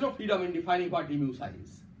 So there is no freedom in defining what d mu psi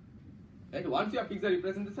is, right? Once you have fixed the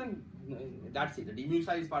representation, that's it. The d mu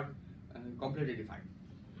psi is part completely defined.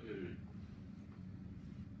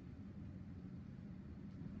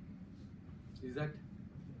 Is that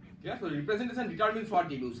clear? So representation determines what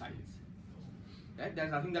d mu psi is, right?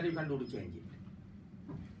 There's nothing that you can do to change it.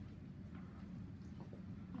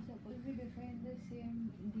 Suppose we define the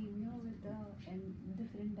same d mu with the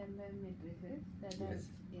different m by m matrices that Yes.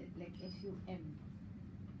 are like SUM.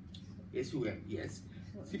 SUM, yes.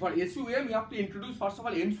 So, See, for SUM, you have to introduce first of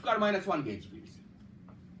all n square minus 1 gauge fields,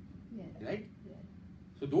 yes. right? Yes.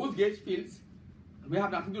 So those gauge fields we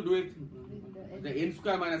have nothing to do with With the n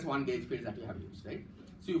square minus 1 gauge fields that you have used, right?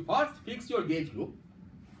 So you first fix your gauge group,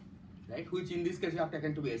 right? Which in this case you have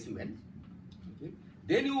taken to be SUN. Okay.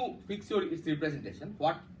 Then you fix your its representation,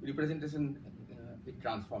 what representation it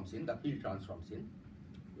transforms in, the field transforms in,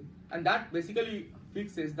 and that basically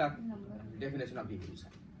fixes the definition of d mu psi.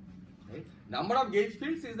 Right? Number of gauge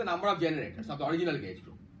fields is the number of generators of the original gauge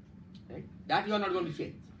group. Right? That you are not going to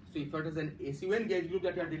change. So if it is an SUN gauge group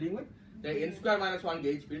that you are dealing with, the n square minus 1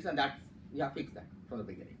 gauge fields, and that you have fixed that from the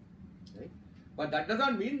beginning. Right? But that does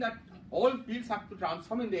not mean that all fields have to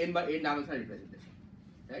transform in the n by n dimensional representation.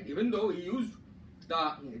 Right? Even though we used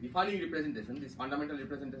the defining representation, this fundamental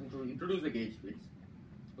representation, to introduce the gauge fields.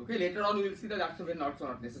 Okay, later on we will see that that's again also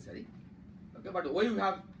not necessary. Okay, but the way we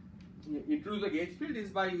have introduced the gauge field is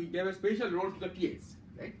by we gave a special role to the TS,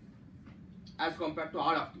 right? As compared to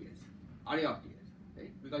R of TS, array of TS,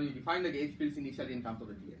 right? Because you define the gauge fields initially in terms of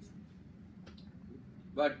the TS.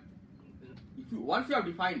 But if you once you have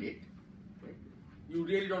defined it, right, you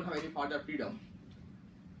really don't have any further freedom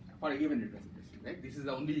for a given representation, right? This is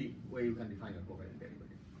the only way you can define a covariant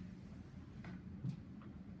derivative.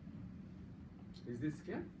 Is this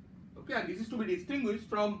clear? Okay, and this is to be distinguished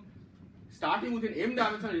from starting with an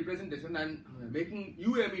m-dimensional representation and making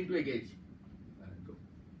UM into a gauge group.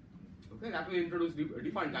 Okay, that will introduce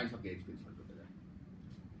different kinds of gauge fields altogether.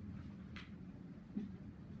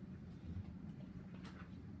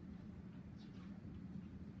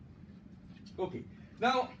 Okay,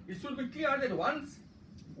 now it should be clear that once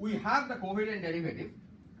we have the covariant derivative,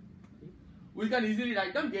 we can easily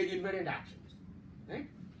write down gauge invariant actions, right?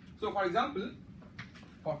 So, for example,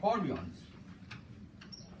 for fermions,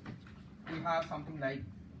 we have something like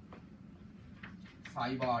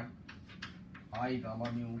psi bar I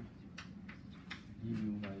gamma mu d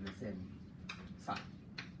mu minus m psi.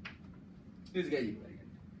 This is gauge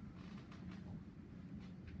invariant,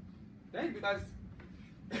 right? Because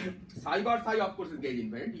psi bar psi of course is gauge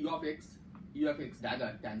invariant. U of x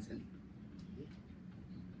dagger cancel.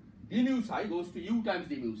 D mu psi goes to u times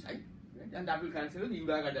d mu psi, right? And that will cancel with u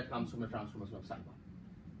dagger that comes from the transformation of psi bar.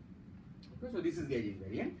 Okay, so this is gauge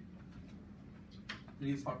invariant.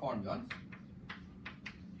 This is for fermions.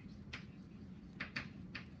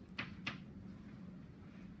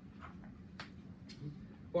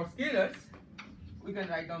 For scalars, we can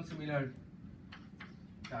write down similar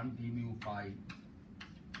term d mu phi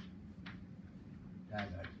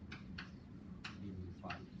dagger d mu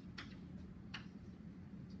phi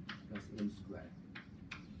plus m square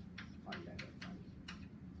phi dagger phi.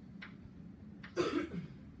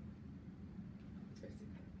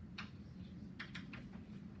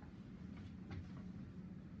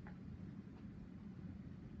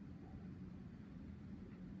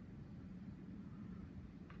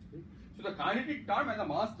 So the kinetic term and the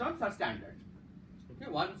mass terms are standard. Okay,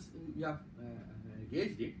 once you have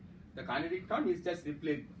gauged it, the kinetic term is just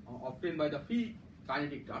replaced, obtained by the free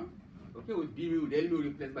kinetic term. Okay, with d mu del mu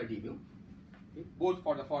replaced by d mu. Okay, both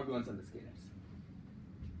for the fermions and the scalars.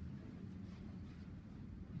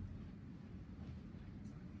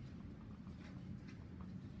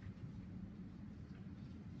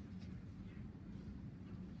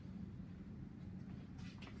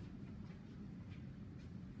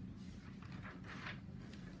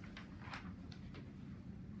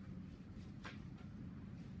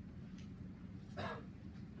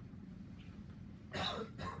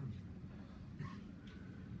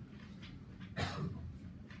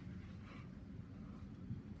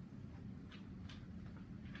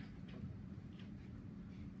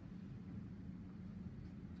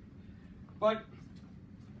 But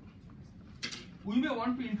we may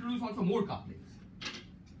want to introduce also more couplings.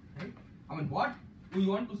 Right? I mean, what we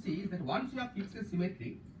want to see is that once you have fixed a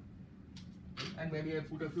symmetry, and maybe I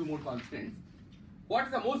put a few more constants, what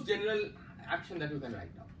is the most general action that you can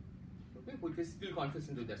write down? Okay, which is still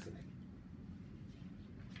consistent with that symmetry.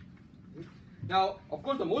 Okay. Now, of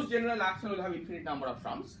course, the most general action will have infinite number of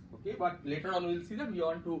terms. Okay, but later on we will see that we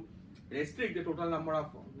want to restrict the total number of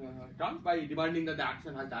terms by demanding that the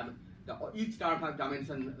action has each term has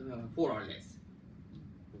dimension 4 or less.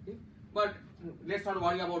 Okay, but let's not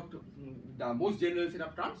worry about the most general set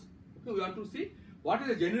of terms. Okay, we want to see what is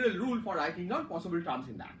the general rule for writing down possible terms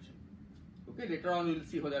in the action. Okay, later on we will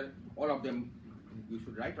see whether all of them you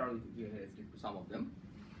should write or we restrict to some of them.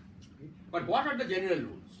 Okay. But what are the general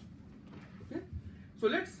rules? Okay, so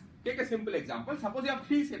let's take a simple example. Suppose you have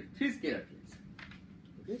three scalar fields.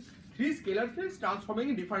 Okay, three scalar fields transforming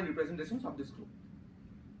in different representations of this group.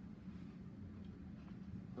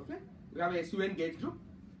 Okay, we have a SUN gauge group.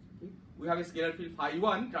 Okay. We have a scalar field phi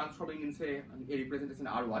 1 transforming in say a representation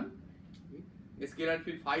R1. Okay. A scalar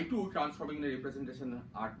field phi 2 transforming in a representation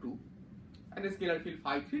R2, and a scalar field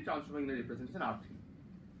phi 3 transforming in a representation R3.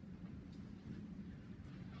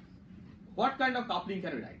 What kind of coupling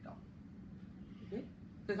can we write down? Okay,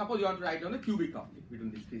 so suppose you want to write down a cubic coupling between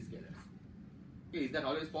these three scalars. Okay, is that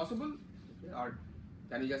always possible? Okay. Or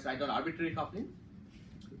can you just write down arbitrary coupling?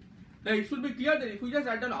 Now it should be clear that if we just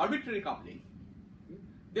write down arbitrary coupling,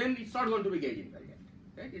 then it's not going to be gauge invariant.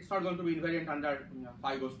 Right? It's not going to be invariant under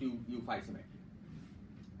phi goes to u phi symmetry.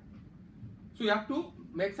 So you have to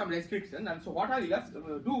make some restriction, and so what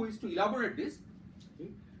I'll do is to elaborate this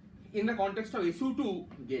in the context of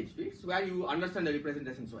SU2 gauge fields where you understand the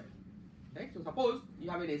representations well. Right? So suppose you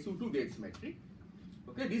have an SU2 gauge symmetry.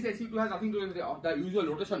 Okay, this SU2 has nothing to do with the usual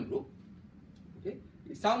rotation group. Okay,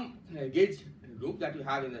 it's some gauge group that you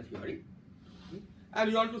have in the theory, and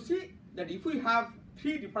you want to see that if we have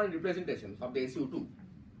three different representations of the SU2,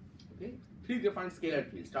 okay, three different scalar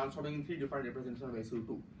fields transforming in three different representations of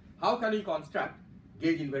SU2, how can we construct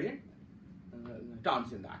gauge invariant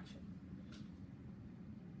terms in the action?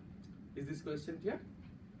 Is this question clear?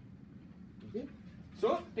 Okay,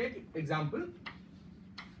 so take example.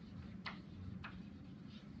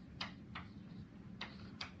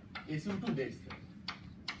 SU2 gauge field.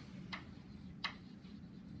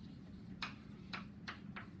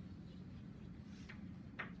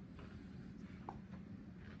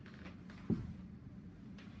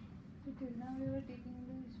 Till now we were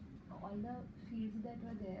taking all the fields that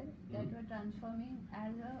were there that were transforming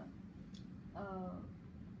as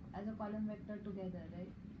a column vector together,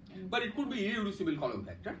 right? And But it could be irreducible column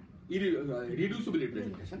vector, reducible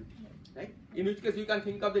representation, right? In which case you can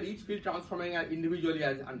think of that each field transforming individually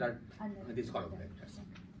as under these column vectors,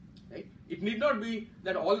 right? It need not be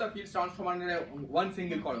that all the fields transform under one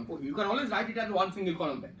single column. You can always write it as one single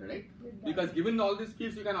column vector, right? Because given all these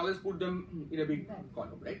fields, you can always put them in a big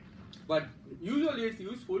column, right? But usually it's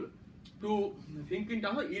useful to think in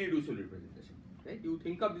terms of irreducible representation. Right? You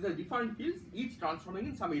think of these as different fields, each transforming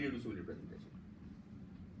in some irreducible representation.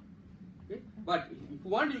 Okay? But if you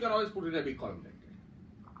want, you can always put it in a big column like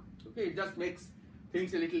that. Okay? It just makes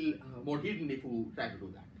things a little more hidden if you try to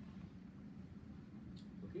do that.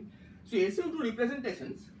 Okay? So SU2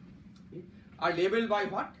 representations, okay, are labeled by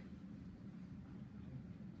what?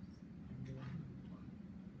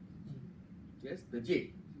 Yes, the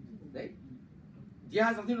J, right? J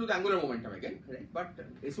has something to do with angular momentum again, right? But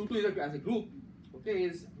SU2 is as a group, okay,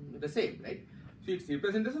 is the same, right? So its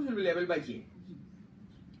representation will be labeled by J.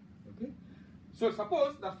 Okay. So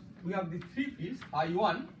suppose we have these three fields,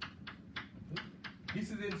 I1. Okay.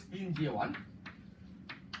 This is in spin J1.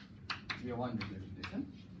 J1 representation.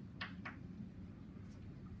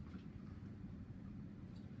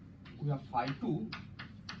 We have phi2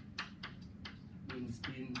 in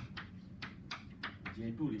spin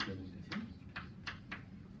J2 representation,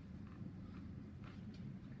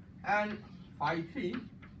 and phi3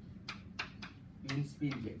 in spin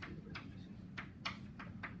J3 representation.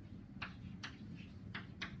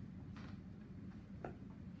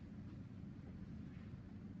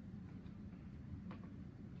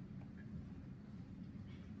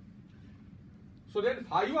 So then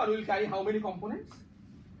phi1 will carry how many components?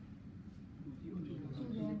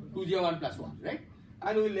 2J1 plus 1, right?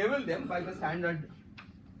 And we will label them by the standard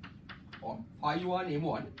form phi1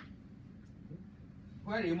 M1,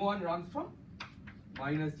 where M1 runs from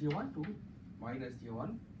minus J1 to minus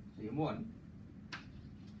J1. So M1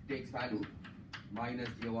 takes value minus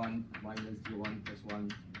J1 plus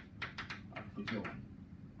 1 up to J1.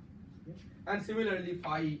 Okay. And similarly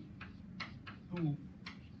phi2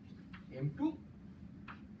 M2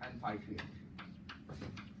 and phi3 M3.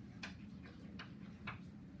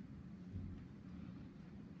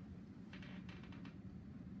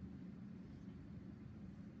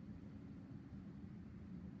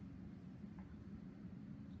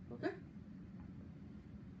 Okay.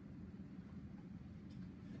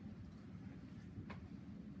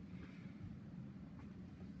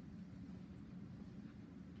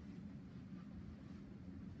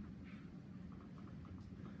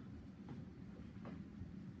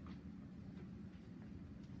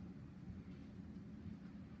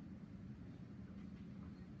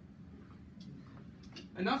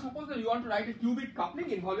 And now suppose that you want to write a qubit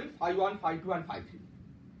coupling involving phi1, phi2 and phi3.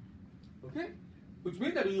 Okay? Which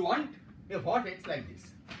means that you want a vortex like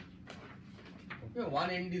this. Okay,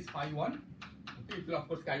 one end is phi1. Okay, it will of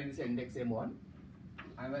course carry this index M1.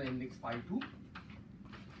 Another index phi2.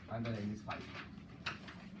 Another end is phi3.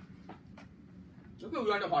 Okay, we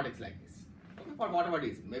want a vortex like this. Okay, for whatever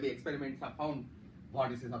reason. Maybe experiments have found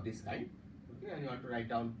vortices of this kind. Okay, and you want to write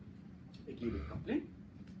down a qubit coupling.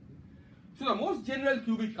 So the most general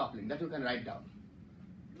qubit coupling that you can write down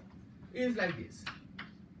is like this.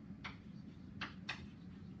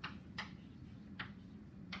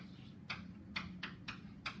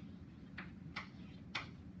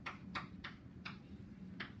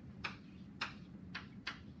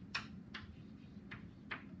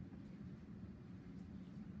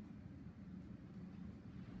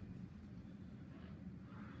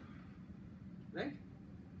 Right?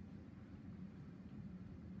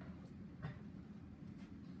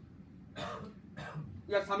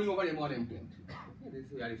 We are summing over M1, M2, M3. Okay,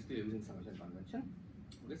 this we are still using summation convention.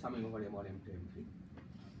 Okay, summing over M1, M2, M3.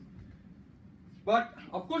 But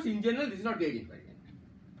of course, in general, this is not gauge invariant.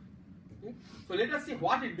 Okay, so let us see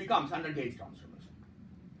what it becomes under gauge transformation.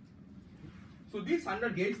 So this under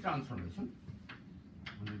gauge transformation,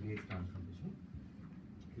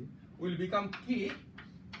 okay, will become K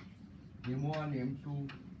M1, M2,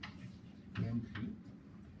 M3,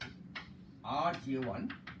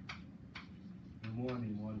 RJ1,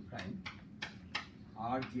 M1 prime,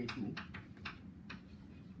 RJ2,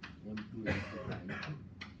 M2 prime,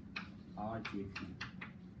 RJ3,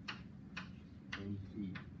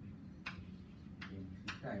 M3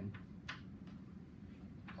 prime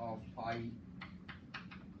of phi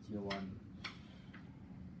J1,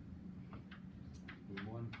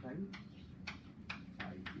 M1 prime,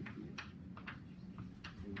 phi J2,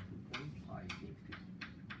 M2 prime, phi J3.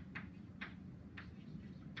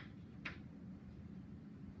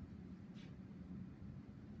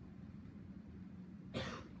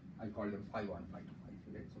 I call them phi 1, phi 2, phi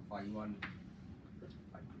 3, right? So phi 1, phi 2,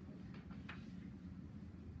 phi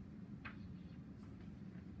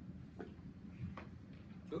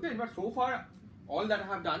 3. Okay, but so far all that I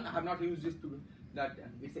have done, I have not used this to that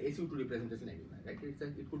it's a SU2 representation anywhere, right?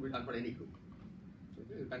 It could be done for any group.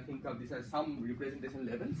 Okay, you can think of this as some representation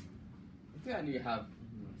levels. Okay, and you have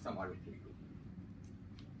some arbitrary group.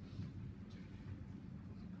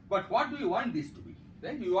 But what do you want this to be?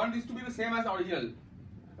 right? You want this to be the same as the original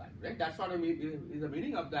value, right? That's what is the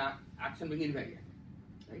meaning of the action being invariant,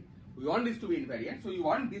 right? We want this to be invariant, so you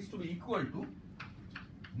want this to be equal to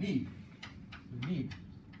need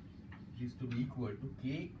this to be equal to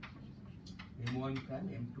k m1 prime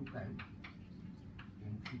m2 prime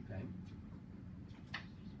m3 prime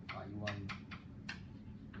phi 1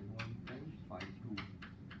 m1 prime phi 2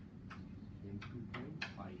 m2 prime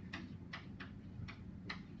phi 3.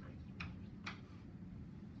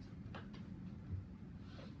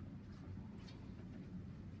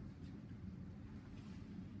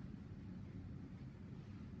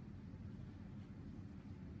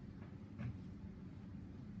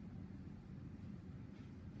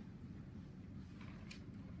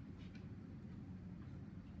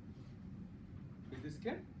 Is this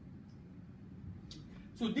clear?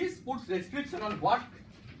 So this puts restriction on what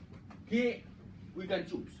k we can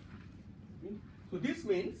choose. Okay? So this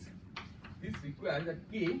means this requires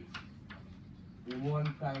that k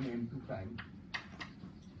m1 prime m2 prime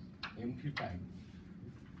m3 prime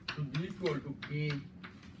should be equal to k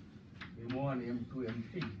m1 m2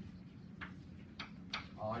 m3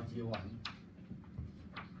 rj1.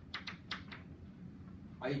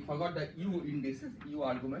 I forgot the u in this u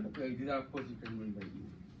argument. Okay, these are of course determined by u.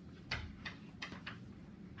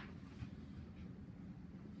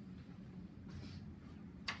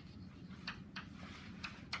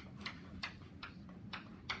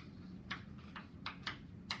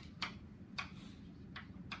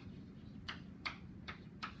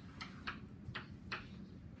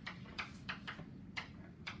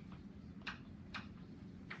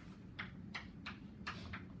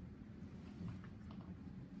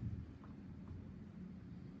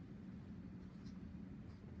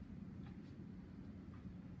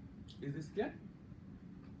 Is this clear?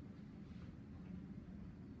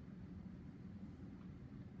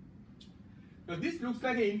 So this looks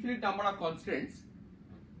like an infinite number of constraints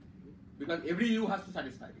because every u has to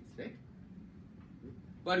satisfy this, right?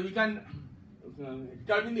 But we can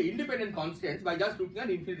determine the independent constraints by just looking at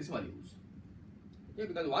infinitesimal u's. Okay,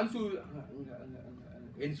 because once you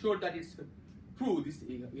ensure that it's true, this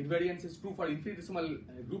invariance is true for infinitesimal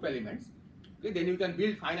group elements. Okay, then you can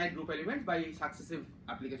build finite group elements by successive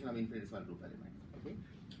application of infinitesimal group elements. Okay,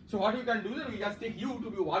 so what you can do is we just take u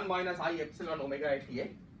to be 1 minus I epsilon omega at ta,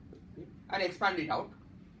 okay, and expand it out,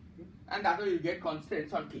 okay, and that way you get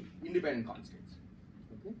constraints on k, independent constraints.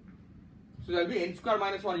 Okay, so there will be n square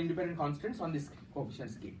minus 1 independent constraints on this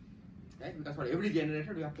coefficients k, right? Because for every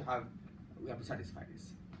generator we have to satisfy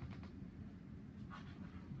this.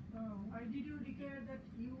 Why did you declare that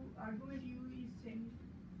u argument u is same?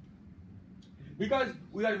 Because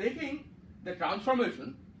we are making the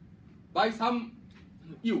transformation by some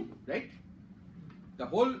u, right? The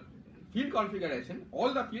whole field configuration,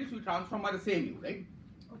 all the fields we transform by the same u, right?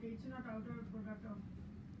 Okay, it's not outer product of.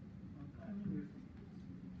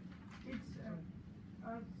 It's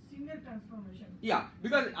a single transformation. Yeah,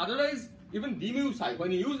 because otherwise even d mu psi,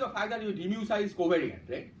 when you use the fact that your d mu psi is covariant,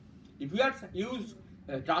 right? If we had used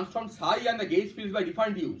transform psi and the gauge fields by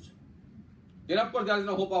different u's, then of course there is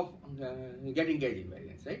no hope of getting gauge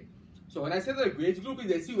invariance, right? So when I say the gauge group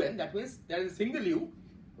is SUN, that means there is a single u.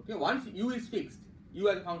 Okay, once u is fixed, u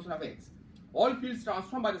as a function of x, all fields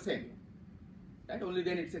transform by the same u, right? Only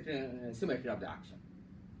then it's a symmetry of the action.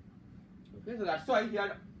 Okay, so that's why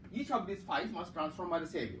here each of these phi's must transform by the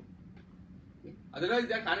same u. Okay? Otherwise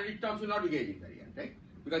their kinetic terms will not be gauge invariant, right?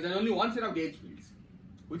 Because there is only one set of gauge fields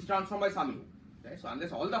which transform by some u, right? So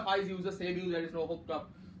unless all the phi's use the same u, there is no hope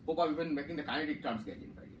of even making the kinetic terms gauge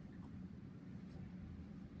invariant.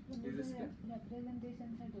 Is this clear?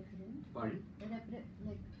 Representations are different. Pardon?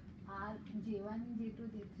 Like R, J1, J2,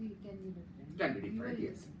 J3 can be different. Can be different,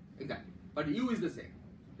 yes, exactly. But u is the same,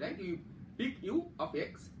 right? You pick u of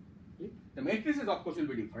x. Okay? The matrices of course will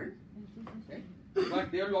be different, right?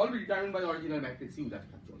 But they will all be determined by the original matrix u that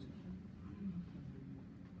you have chosen.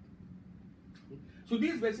 So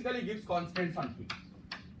this basically gives constraints on k.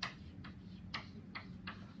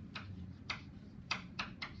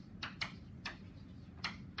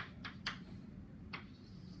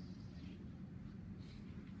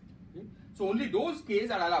 So only those k's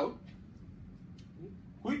are allowed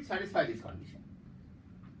which satisfy this condition.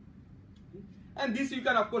 And this you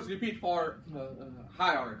can of course repeat for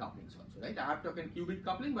higher order couplings also, right? I have taken cubic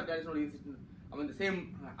coupling, but there is no reason. I mean the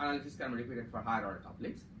same analysis can be repeated for higher order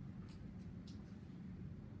couplings.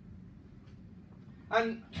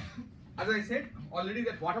 And as I said already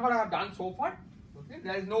that whatever I have done so far, okay,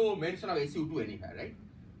 there is no mention of SU2 anywhere, right?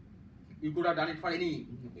 You could have done it for any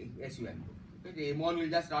SUN. Okay, the M1 will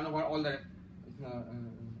just run over all the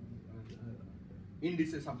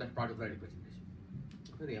indices of that particular representation.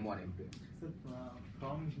 the M1, M2, M3. So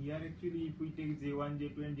from here actually if we take J1,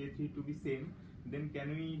 J2 and J3 to be same, then can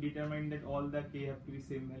we determine that all the K have to be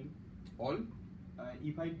same value? All?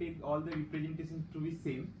 If I take all the representations to be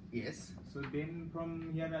same, Yes. so then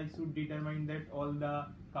from here I should determine that all the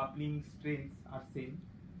coupling strengths are same.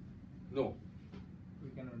 No. We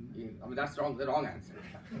cannot. I mean, that's wrong, the wrong answer.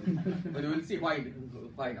 But we will see why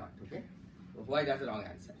not, okay? Why that's the wrong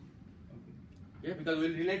answer. Okay, because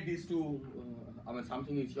we'll relate these to I mean,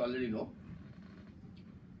 something which you already know.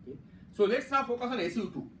 Okay. So let's now focus on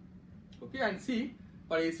SU2. Okay, and see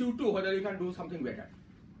for SU2 whether you can do something better.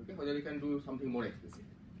 Okay, whether you can do something more explicit.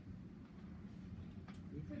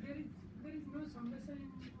 So there is no summation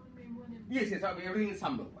on M1 and Yes, I mean, everything is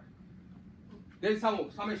summed over. There is some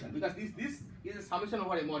summation because this is a summation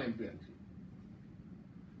over M1, M2, M3.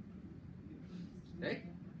 Right?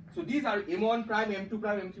 So these are M1 prime, M2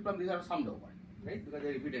 prime, M3 prime, these are summed over. Right? Because they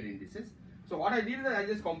are repeated indices. So what I did is I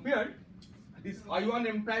just compared this phi 1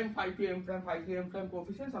 M prime, phi 2 M prime, phi 3 M prime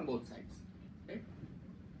coefficients on both sides. Right?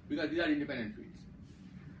 Because these are independent fields.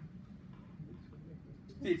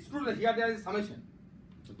 See, it's true that here there is summation.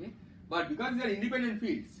 Okay? But because they are independent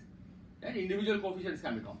fields, right, individual coefficients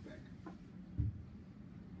can be compared.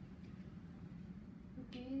 So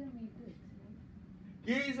K is a matrix, right?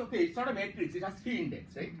 K is okay, it's not a matrix, it has 3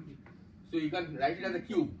 index, right? So you can write it as a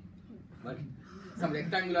cube, but some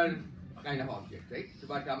rectangular kind of object, right?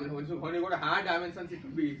 But I mean, when you go to higher dimensions, it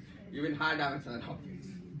could be even higher dimensional objects,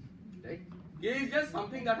 right? K is just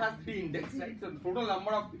something that has 3 index, right? So the total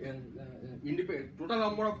number of total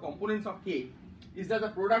number of components of K is just the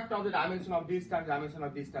product of the dimension of this times dimension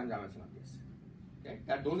of this times dimension of this. Right?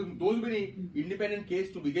 That those will be the independent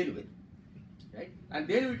K's to begin with, right? And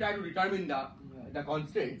then we try to determine the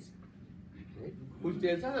constraints, right? Which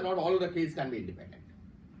tells us that not all of the K's can be independent.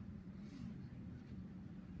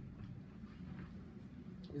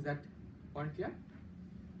 Is that point clear?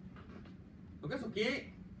 Okay, so K,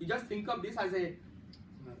 you just think of this as a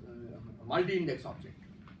multi-index object.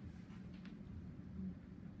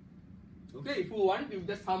 Okay, if you want, you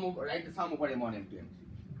just write the sum over M1, M2, M3.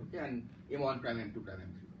 Okay, and M1 prime, M2 prime,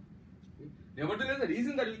 M3. Okay. Nevertheless, the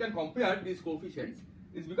reason that we can compare these coefficients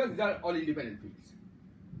is because these are all independent fields.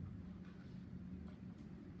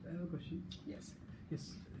 I have a question. Yes.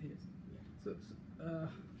 Yes.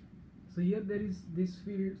 So here there is this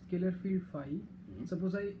field, scalar field phi.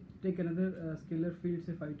 Suppose I take another scalar field,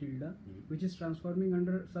 say phi tilde, which is transforming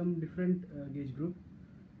under some different gauge group,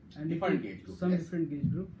 and Different gauge group, some yes. different gauge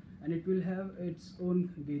group, and it will have its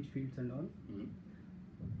own gauge fields and all.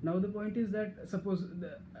 Now the point is that suppose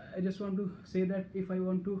I just want to say that if I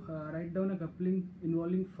want to write down a coupling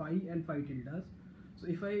involving phi and phi tildes, so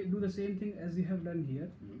if I do the same thing as you have done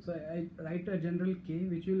here, so I write a general K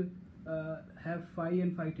which will have phi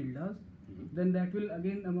and phi tildes, then that will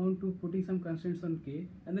again amount to putting some constraints on K,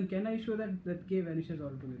 and then can I show that K vanishes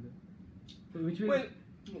altogether? So which will Well,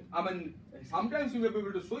 I mean, sometimes you will be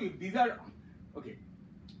able to show you these are okay.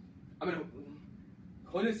 I mean,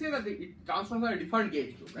 when you say that it transforms on a different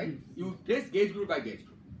gauge group, right? You trace gauge group by gauge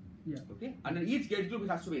group. Yeah. Okay, and then each gauge group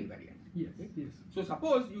has to be invariant. Yes. Okay? Yes. So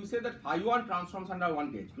suppose you say that phi 1 transforms under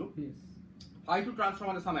one gauge group, Yes. phi 2 transforms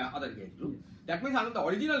under some other gauge group. Yes. That means under the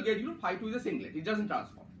original gauge group, phi 2 is a singlet. It doesn't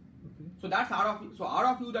transform. Okay. So that's R of R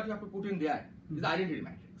of U that you have to put in there is the identity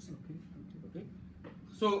matrix. Okay. Okay.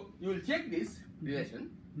 So you will check this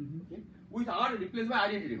relation Mm-hmm. okay, with R replaced by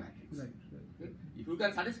identity matrix. Right. Okay. If you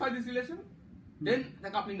can satisfy this relation, then the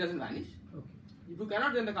coupling doesn't vanish. Okay. If you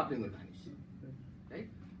cannot, then the coupling will vanish. Right. Right?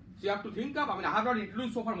 So you have to think of, I mean, I have not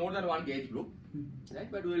introduced so far more than one gauge group, right?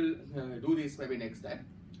 But we'll do this maybe next time.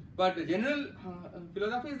 But the general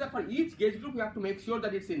philosophy is that for each gauge group, you have to make sure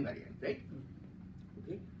that it's invariant, right?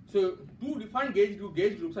 Okay. So two different gauge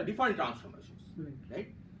groups are different transformations, right?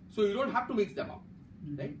 So you don't have to mix them up,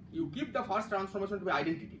 right? You keep the first transformation to be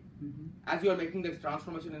identity as you are making the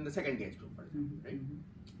transformation in the second gauge group, for example, right?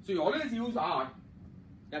 So you always use R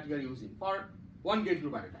that you are using for one gauge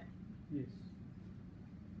group at a time. Yes.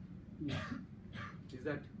 Yes. Is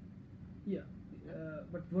that? Yeah.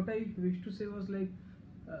 But what I wish to say was like,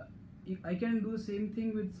 I can do the same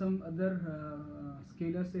thing with some other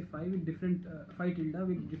scalar, say phi with different phi tilde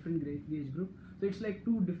with different gauge group. So it's like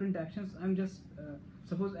two different actions. I'm just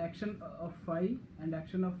suppose action of phi and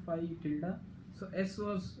action of phi tilde. So S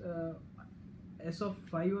of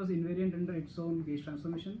phi was invariant under its own gauge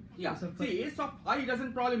transformation. Yeah. S of phi, See, S of phi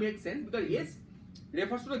doesn't probably make sense because S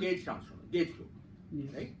refers to the gauge group,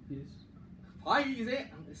 yes, right? Yes. Phi is a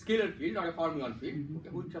scalar field or a fermion field, okay,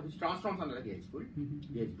 which transforms under the gauge group.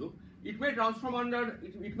 It may transform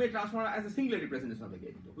as a singular representation of the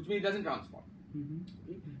gauge group, which means it doesn't transform. Mm-hmm.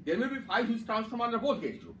 Okay? There may be phi which transform under both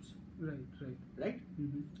gauge groups. Right?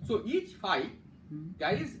 Mm-hmm. So each phi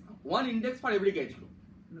carries one index for every gauge group.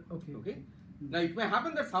 Okay? Now it may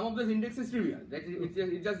happen that some of those indexes is trivial, that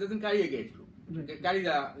it just doesn't carry a gauge group. Right. It carries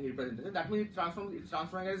a representation. That means it's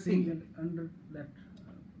transforming as a single. Under that.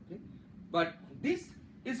 Okay? But this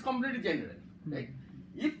is completely general. Right?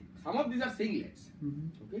 If some of these are singlets,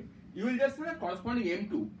 okay, you will just say that corresponding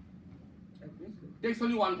M2 takes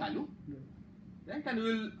only one value, right? And you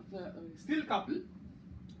will still couple.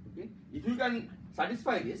 Okay? If you can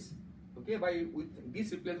satisfy this, okay, with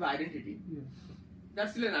this replaced by identity,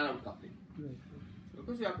 that's still an allowed coupling.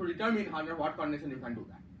 Okay, so you have to determine under what condition you can do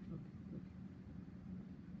that.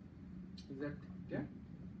 Is that clear?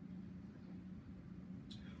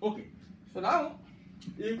 Okay, so now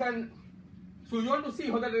you can. So you want to see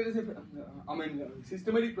whether there is a,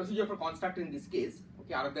 systematic procedure for constructing this case,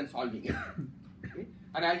 okay, other than solving it. Okay?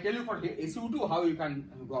 And I'll tell you for SU2 how you can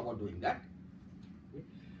go about doing that. Okay?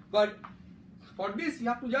 But for this, you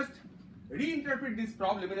have to just reinterpret this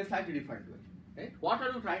problem in a slightly different way. Right? What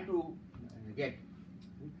are you trying to get?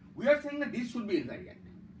 We are saying that this should be invariant.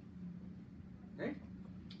 Right?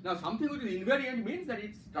 Now, something which is invariant means that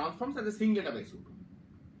it transforms as a singlet of SU2.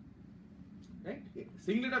 Right?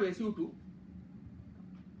 Singlet of SU2.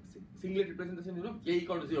 Singlet representation, J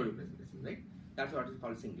equal to 0 representation, right? That's what is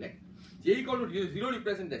called singlet. J equal to 0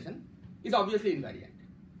 representation is obviously invariant,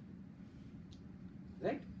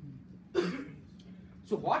 right?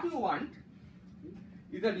 So what you want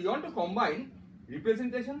is that you want to combine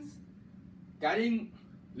representations carrying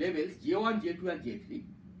labels J1, J2 and J3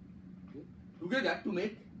 together to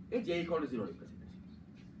make a J equal to 0 representation.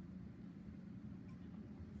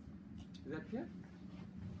 Is that clear?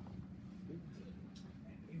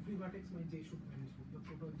 Every vertex my J should vanish, the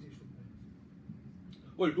total J should vanish.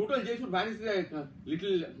 Well, total J should vanish is a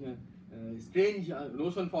little strange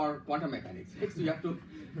notion for quantum mechanics. Right? So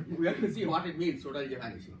we have to see what it means, total J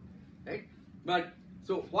vanishing, right? But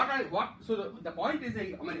so the point is,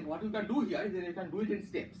 what you can do here is that you can do it in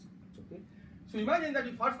steps. Okay. So imagine that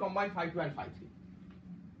you first combine phi 2 and phi 3.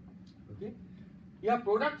 Okay. You have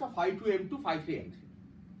products of phi 2 M2, phi 3 M3.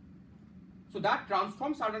 So that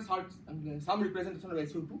transforms under some representation of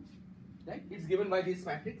SU2, right? It's given by this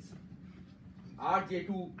matrix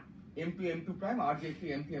RJ2 M2 M2 prime, RJ3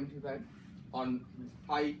 M3 M3 prime on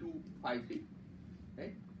phi 2 phi 3,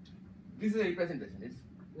 right? This is a representation. Is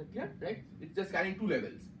that clear, right? It's just carrying two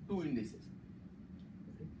levels, two indices.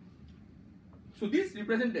 Okay. So this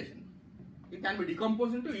representation, it can be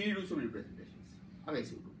decomposed into irreducible representations of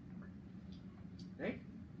SU2, right?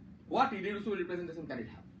 What irreducible representation can it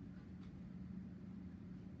have?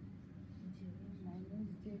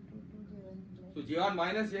 So J1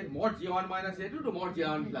 minus J, mod J1 minus J2 to mod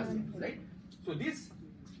J1 plus J, right? So this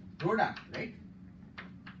product, right?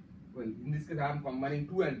 Well, in this case I am combining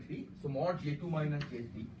 2 and 3. So mod J2 minus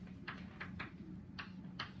J3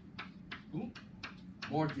 to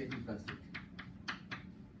mod J2 plus J3.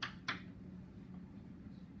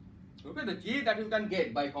 Okay, the J that you can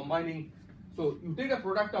get by combining, so you take a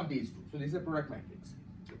product of these two. So this is a product matrix.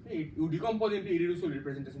 Okay, you decompose into irreducible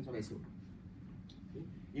representations of SU2.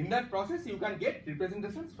 In that process, you can get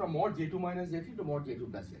representations from mod J2 minus J3 to mod J2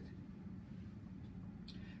 plus J3.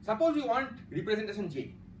 Suppose you want representation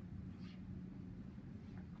J.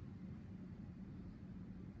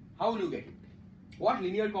 How will you get it? What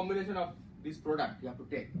linear combination of this product you have to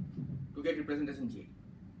take to get representation J?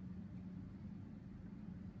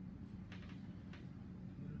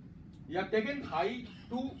 You have taken phi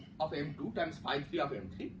 2 of M2 times phi 3 of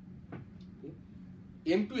M3.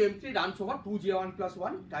 M2 M3 runs over 2J1 plus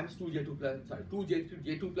 1 times 2J2 plus, sorry,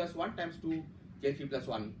 2J2 plus 1 times 2J3 plus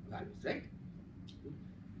 1 values, right?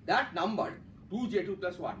 That number 2J2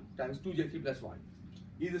 plus 1 times 2J3 plus 1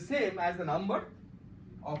 is the same as the number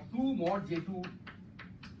of 2 mod J2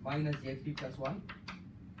 minus J3 plus 1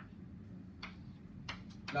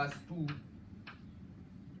 plus 2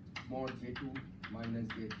 mod J2 minus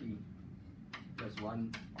J3 plus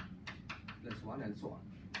 1 and so on.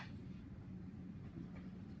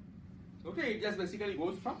 Okay, it just basically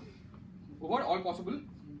goes from over all possible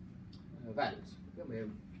values. Okay,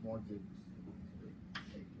 mod J2.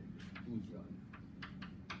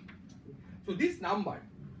 So this number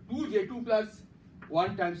 2J2 plus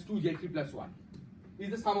 1 times 2J3 plus 1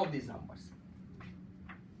 is the sum of these numbers.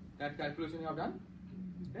 That calculation you have done,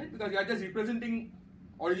 right? Because you are just representing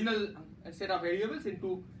original set of variables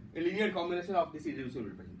into a linear combination of these irreducible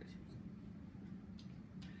representations.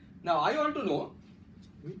 Now I want to know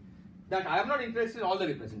that I am not interested in all the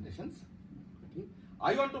representations. Okay.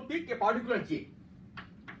 I want to pick a particular J.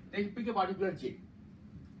 Pick a particular J.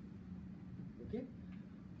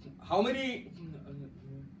 how many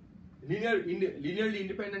linearly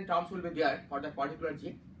independent terms will be there for that particular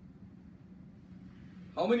J?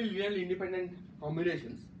 How many linearly independent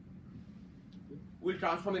combinations will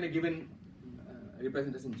transform in a given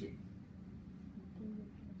representation J?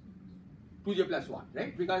 2J plus 1,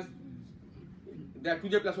 right? Because there are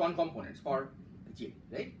 2J plus 1 components for J,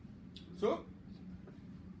 right? So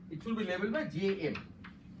it should be labeled by Jm.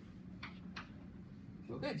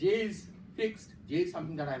 Okay, J is fixed, J is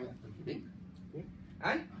something that I am giving. Okay?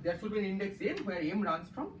 And there should be an index m where m runs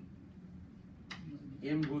from,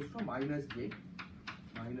 m goes from minus j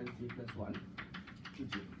plus 1 to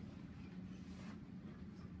j.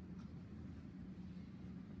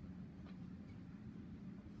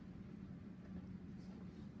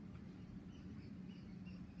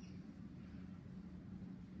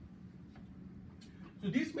 So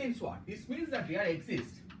this means what? This means that there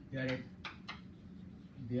exists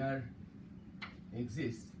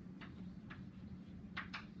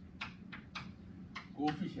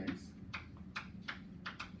coefficients,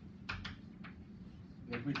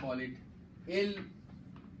 let me call it L,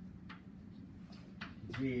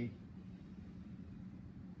 J,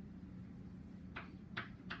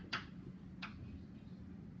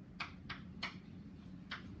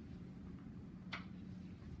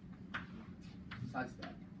 such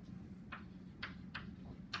that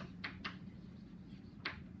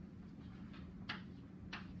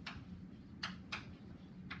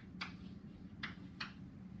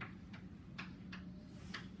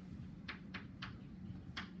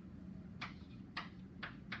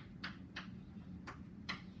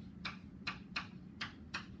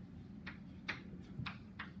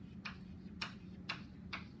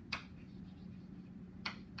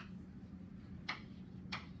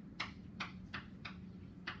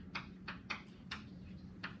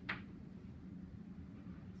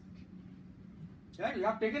right, we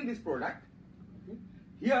have taken this product. Okay.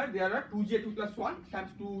 Here there are 2j2 plus 1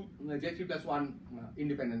 times 2j3 plus 1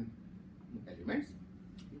 independent elements.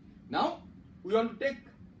 Now we want to take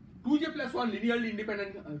 2j plus 1 linearly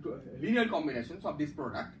independent linear combinations of this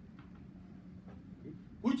product, okay,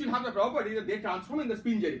 which will have the property that they transform in the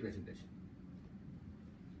spin J representation.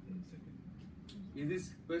 Is this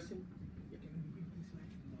question?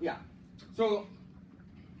 Yeah. So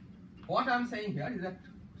what I am saying here is that,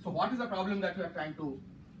 so what is the problem that we are trying to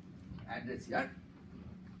address here?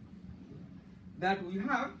 That we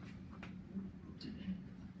have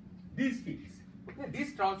these fields. Okay,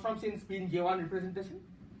 this transforms in spin J1 representation,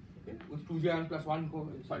 okay, with 2J1 plus 1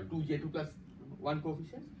 2J2 plus 1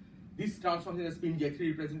 coefficients. This transforms in a spin J3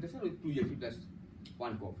 representation with 2J3 plus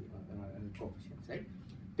 1 coefficients, right?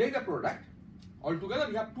 Take the product. Altogether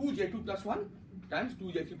we have 2J2 plus 1 times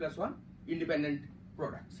 2J3 plus 1 independent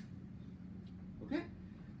products. Okay.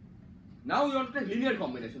 Now we want to take linear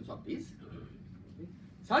combinations of these, okay,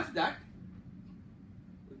 such that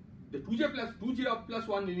the 2J plus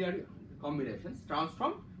 1 linear combinations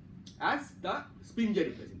transform as the spin J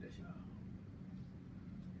representation.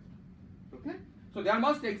 Okay. So there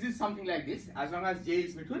must exist something like this as long as J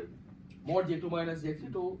is between mod J2 minus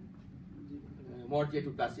J3 to mod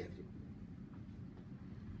J2 plus J3.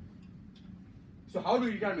 So how do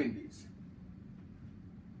we determine these?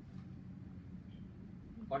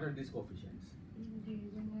 What are these coefficients?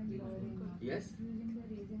 Raising and lowering. Yes? Using the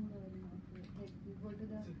raising lowering operator. Like we go to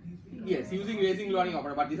the Yes, using raising lowering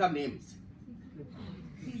operator, but these are names.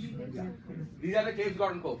 These are the Caves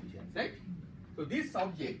Gordon coefficients, right? So this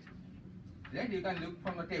object, right, you can look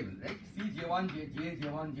from the table, right? C J1, J,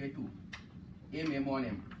 J1, J2, M, M1,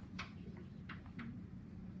 M.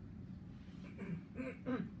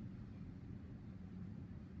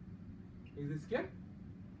 Is this clear?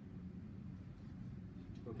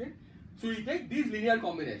 Okay. So you take these linear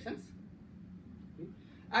combinations, okay,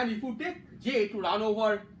 and if you take J to run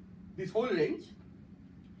over this whole range,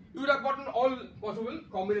 you would have gotten all possible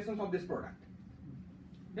combinations of this product,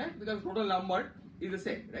 right? Because total number is the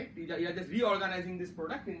same, right? You are just reorganizing this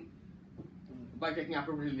product in by taking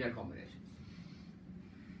appropriate linear combinations.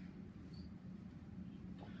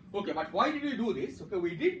 Okay, but why did we do this? Okay,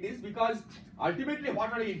 we did this because ultimately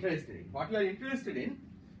what are we interested in? What we are interested in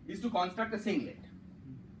is to construct a singlet.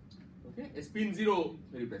 Okay, a spin 0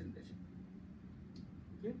 representation.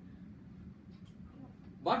 Okay,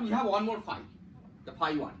 but we have one more phi, the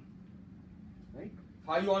phi 1, right?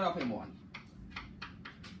 Phi 1 of M1.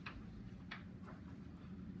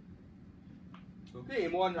 Okay,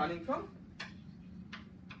 M1 running from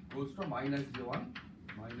goes from minus J1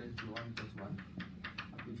 plus 1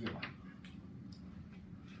 up to J1.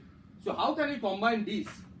 So how can we combine these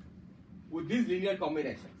with these linear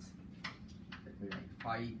combinations? Let me write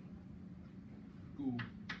phi 2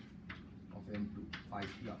 M2, phi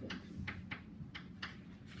 3 of M3.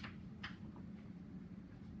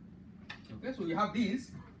 Okay, so you have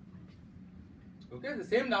these. Okay, the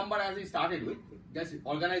same number as we started with, just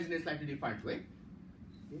organized in a slightly different way.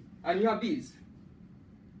 And you have these.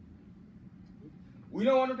 We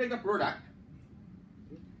now want to take the product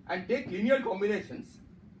and take linear combinations,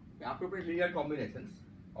 the appropriate linear combinations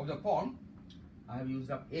of the form. I have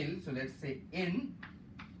used up L, so let's say N,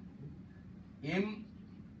 M,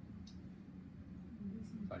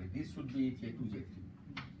 sorry, this should be J2, J3.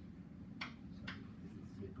 Sorry, this is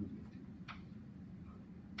J2, J3.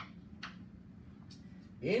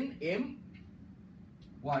 N, M,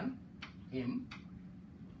 1, M,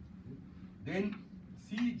 then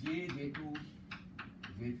C, J, J2,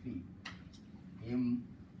 J3, M,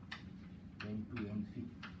 M2, M3,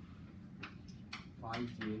 phi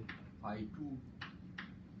J, phi 2,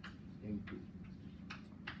 M2,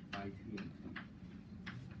 phi 3, M3.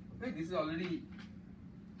 Okay, this is already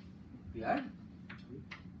there.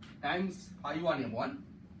 Times phi 1, M1,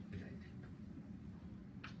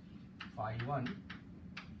 phi 1,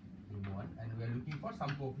 M1, and we are looking for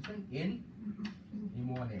some coefficient N,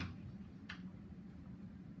 M1, M.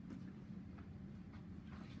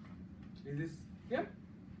 Is this clear?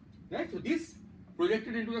 Right? So this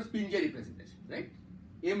projected into the spin J representation, right?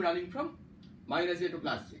 M running from minus J to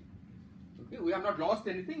plus J. Okay, we have not lost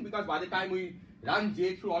anything because by the time we run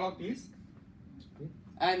J through all of these,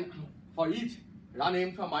 and for each run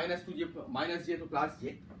M from minus J to plus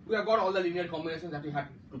J, we have got all the linear combinations that we had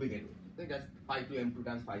to begin with. Okay, that's phi 2 M2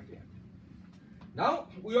 times phi 3 M. Now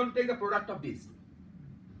we want to take the product of this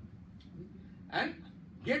and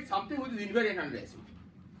get something which is invariant under SUT.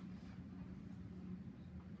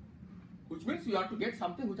 Which means you have to get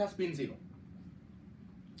something which has spin 0.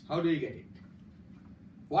 How do you get it?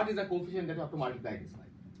 What is the coefficient that you have to multiply this by?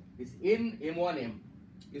 This N M1 M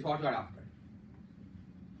is what you are after.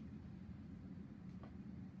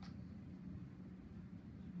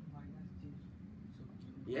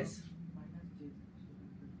 Yes?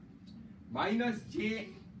 Minus J.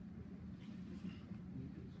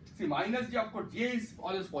 See, minus J, of course, J is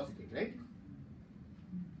always positive, right?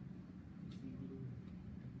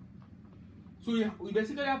 So we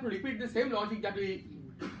basically have to repeat the same logic that we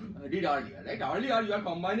did earlier, right? Earlier you are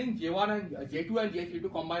combining J1 and J2 and J3 to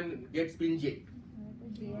combine get spin J.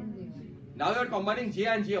 Now you are combining J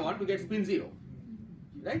and J1 to get spin 0,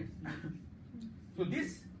 right? So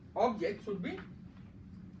this object should be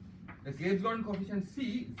the Gibbs-Gordon coefficient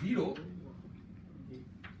C 0.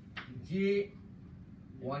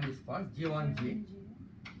 J1 is first, J1 J,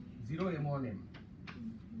 0 M1 M.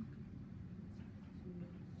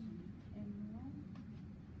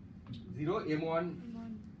 M1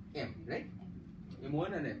 M, right?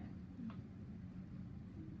 M1 and M.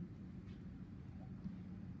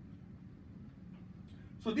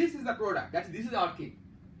 So this is the product. This is our K.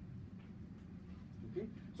 Okay.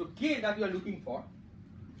 So K that we are looking for.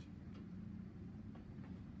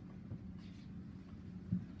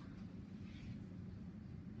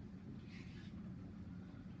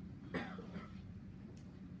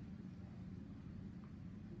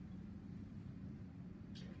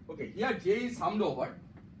 Okay, here J is summed over.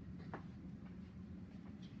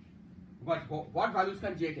 But what values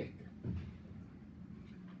can J take?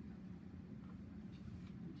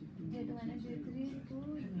 J2 minus J3 to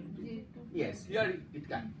J2. Yes, here it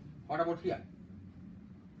can. What about here?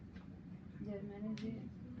 J minus J2.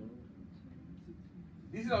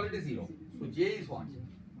 This is already 0. So J is what?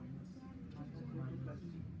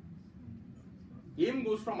 M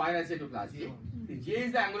goes from minus J to plus J. J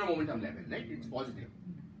is the angular momentum level, right? It's positive.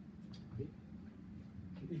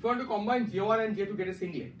 If you want to combine J1 and J to get a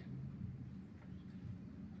singlet,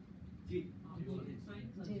 it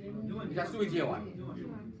has to be J1,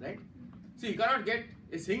 right? So you cannot get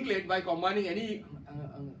a singlet by combining any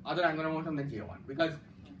other angular momentum than J1, because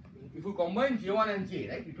if you combine J1 and J,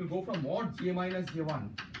 right, it will go from mod J minus J1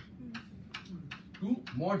 to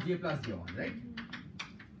mod J plus J1, right?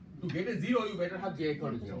 To get a 0, you better have J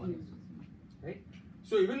equal to J1, right?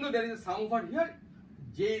 So even though there is a sum over here,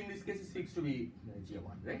 J in this case is fixed to be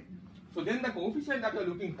J1, right? So then the coefficient that we are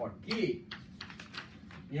looking for, K,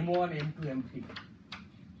 M1, M2, M3,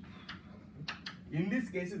 in this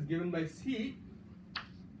case is given by C,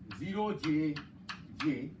 0 J,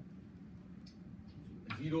 J,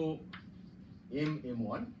 0 M,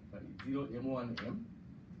 M1, sorry, 0 M1, M,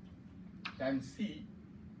 times C,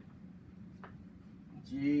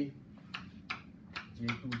 J,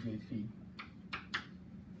 J2, J3,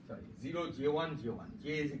 sorry, 0 J1, J1, J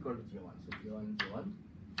is equal to J1, so J1, J1,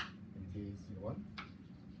 and J is J1,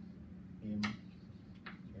 M,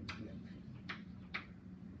 M2, M3.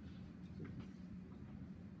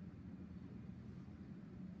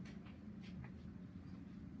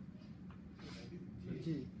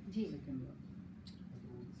 J. J. Second one.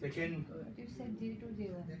 Second, You said J to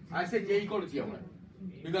J1. I said J equal to J1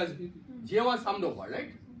 because J was summed over,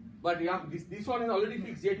 right? But you have this one has already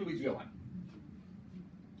fixed J to be J1,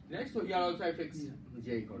 right? So here also I fix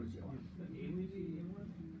J equal to J1.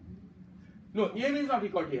 No, M is not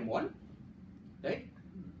equal to M1, right?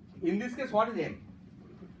 In this case, what is M?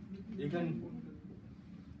 You can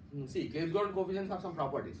see Clebes-Gordon coefficients have some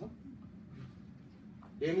properties. Huh?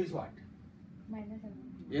 M is what? Minus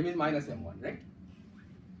M1. M is minus M1, right?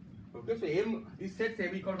 Okay, so M, this sets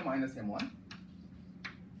M equal to minus M1.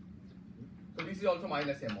 So this is also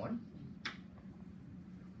minus M1.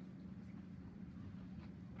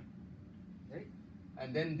 Right?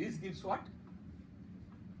 And then this gives what?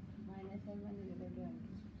 Minus M1 is equal to M2.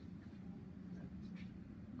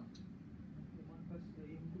 M1 plus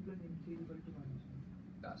M2 plus M3 is equal to minus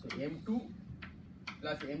 1. So M2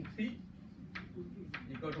 plus M3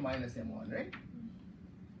 equal to minus M1, right?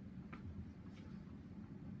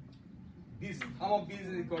 This sum of these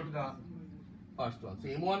is equal to the first one. So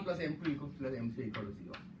M1 plus M2 equals plus M3 equal to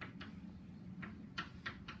 0.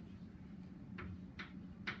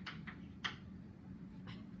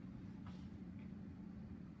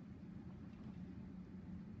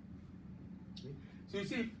 So you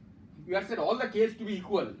see, you had said all the k's to be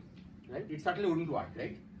equal, right? It certainly wouldn't work,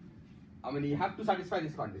 right? I mean, you have to satisfy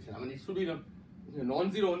this condition. I mean, it should be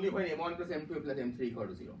non-zero only when M1 plus M2 plus M3 equal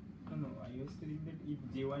to 0. No, I was telling that if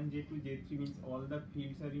J1, J2, J3 means all the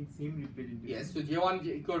fields are in same representation. Yes, so J1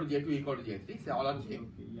 equal to J2 equal to J3, so all are J. Okay,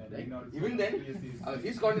 yeah, Right? then also- Even then, yes, yes.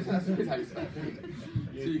 this condition has to be satisfied.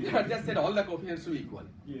 Yes, So you yes. cannot just set all the coefficients to be equal.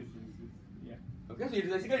 Yes, yeah. Okay, so it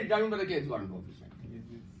is basically determined by the Clebes-Gordon coefficient. Yes.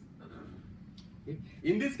 Okay.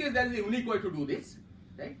 In this case, there is a unique way to do this,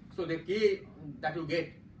 right? So the K that you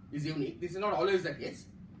get is unique. This is not always the case,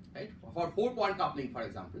 right? For 4-point coupling, for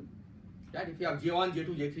example, right? If you have J1,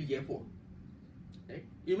 J2, J3, J4, right?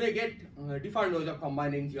 You may get different ways of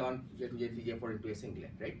combining J1, J2, J3, J4 into a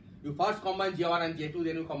singlet, right? You first combine J1 and J2,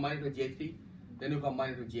 then you combine it with J3, then you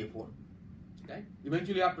combine it with J4, right?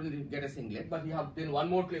 Eventually you have to get a singlet, but you have then one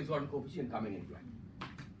more Clebes-Gordon coefficient coming into it.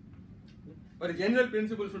 But the general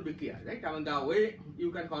principle should be clear, right? I mean, the way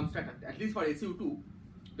you can construct, at least for SU2,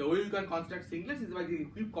 the way you can construct singlets is by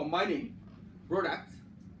you keep combining products,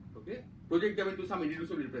 okay? Project them into some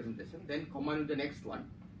irreducible representation, then combine with the next one,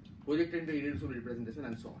 project into irreducible representation,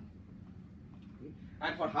 and so on. Okay?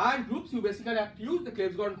 And for higher groups, you basically have to use the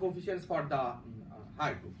Clebes-Gordon coefficients for the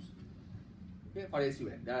higher groups. Okay, for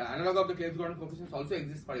SUN. The analog of the Clebes-Gordon coefficients also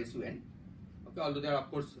exists for SUN. Okay, although they are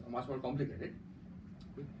of course much more complicated.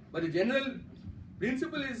 Okay? But the general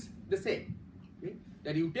principle is the same. Okay?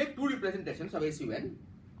 That you take two representations of SUN.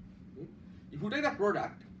 Okay? If you take the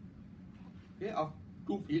product, okay, of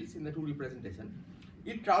two fields in the two representation,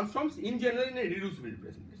 it transforms in general in a reducible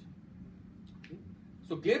representation. Okay?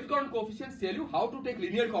 So Clebes-Gordon coefficients tell you how to take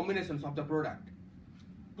linear combinations of the product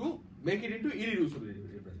to make it into irreducible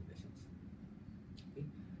representations. Okay?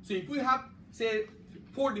 So if we have, say,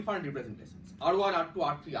 4 different representations, R1, R2,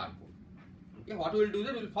 R3, R4. Okay, what we will do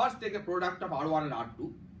is we will first take a product of R1 and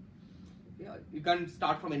R2. Okay, you can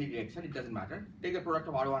start from any direction, it doesn't matter. Take the product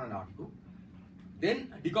of R1 and R2.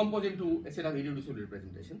 Then decompose into a set of irreducible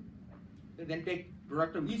representation. Okay, then take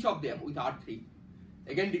product of each of them with R3.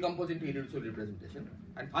 Again decompose into irreducible representation.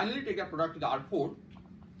 And finally take a product with R4.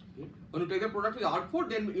 Okay. When you take a product with R4,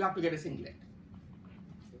 then you have to get a singlet.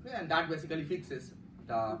 Okay, and that basically fixes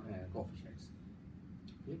the coefficients.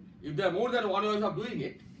 Okay. If there are more than one ways of doing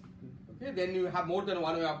it, okay, then you have more than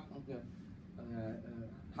one way of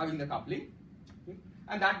having the coupling. Okay.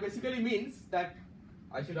 And that basically means that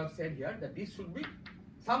I should have said here that this should be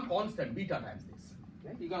some constant beta times this.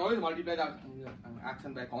 Right? You can always multiply the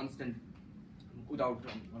action by constant without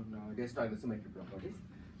destroying the symmetry properties.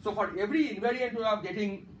 So for every invariant way of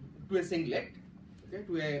getting to a singlet, okay,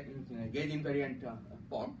 to a gauge invariant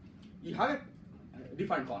form, you have a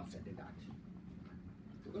different constant in the action.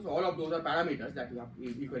 Because all of those are parameters that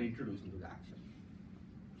you can introduce into the action.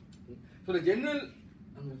 Okay. So the general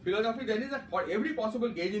philosophy then is that for every possible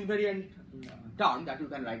gauge invariant term that you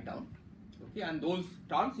can write down, okay, and those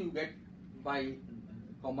terms you get by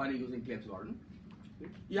combining using Clebes-Gordon,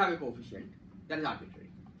 okay, you have a coefficient that is arbitrary.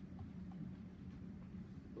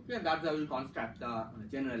 Okay, and that's how you construct the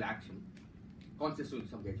general action consistent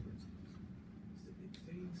with some gauge principles.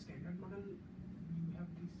 Say in standard model, you have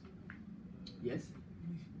this. Yes.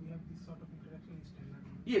 We have this sort of interaction in standard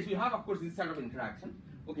model. Yes, you have of course this sort of interaction.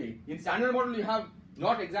 Okay, in standard model you have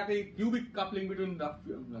not exactly cubic coupling between the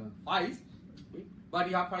phi's, okay, but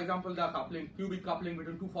you have, for example, the cubic coupling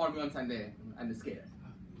between two fermions and the scalar.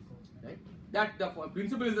 Right? That the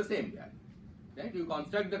principle is the same here. right? You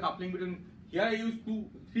construct the coupling between, here I use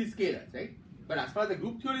three scalars, right? But as far as the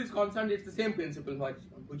group theory is concerned, it's the same principle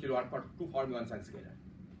which will work for two formulans and scalar.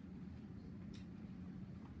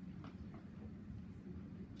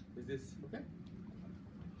 Is this okay?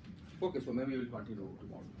 Okay, so maybe we will continue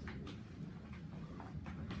tomorrow.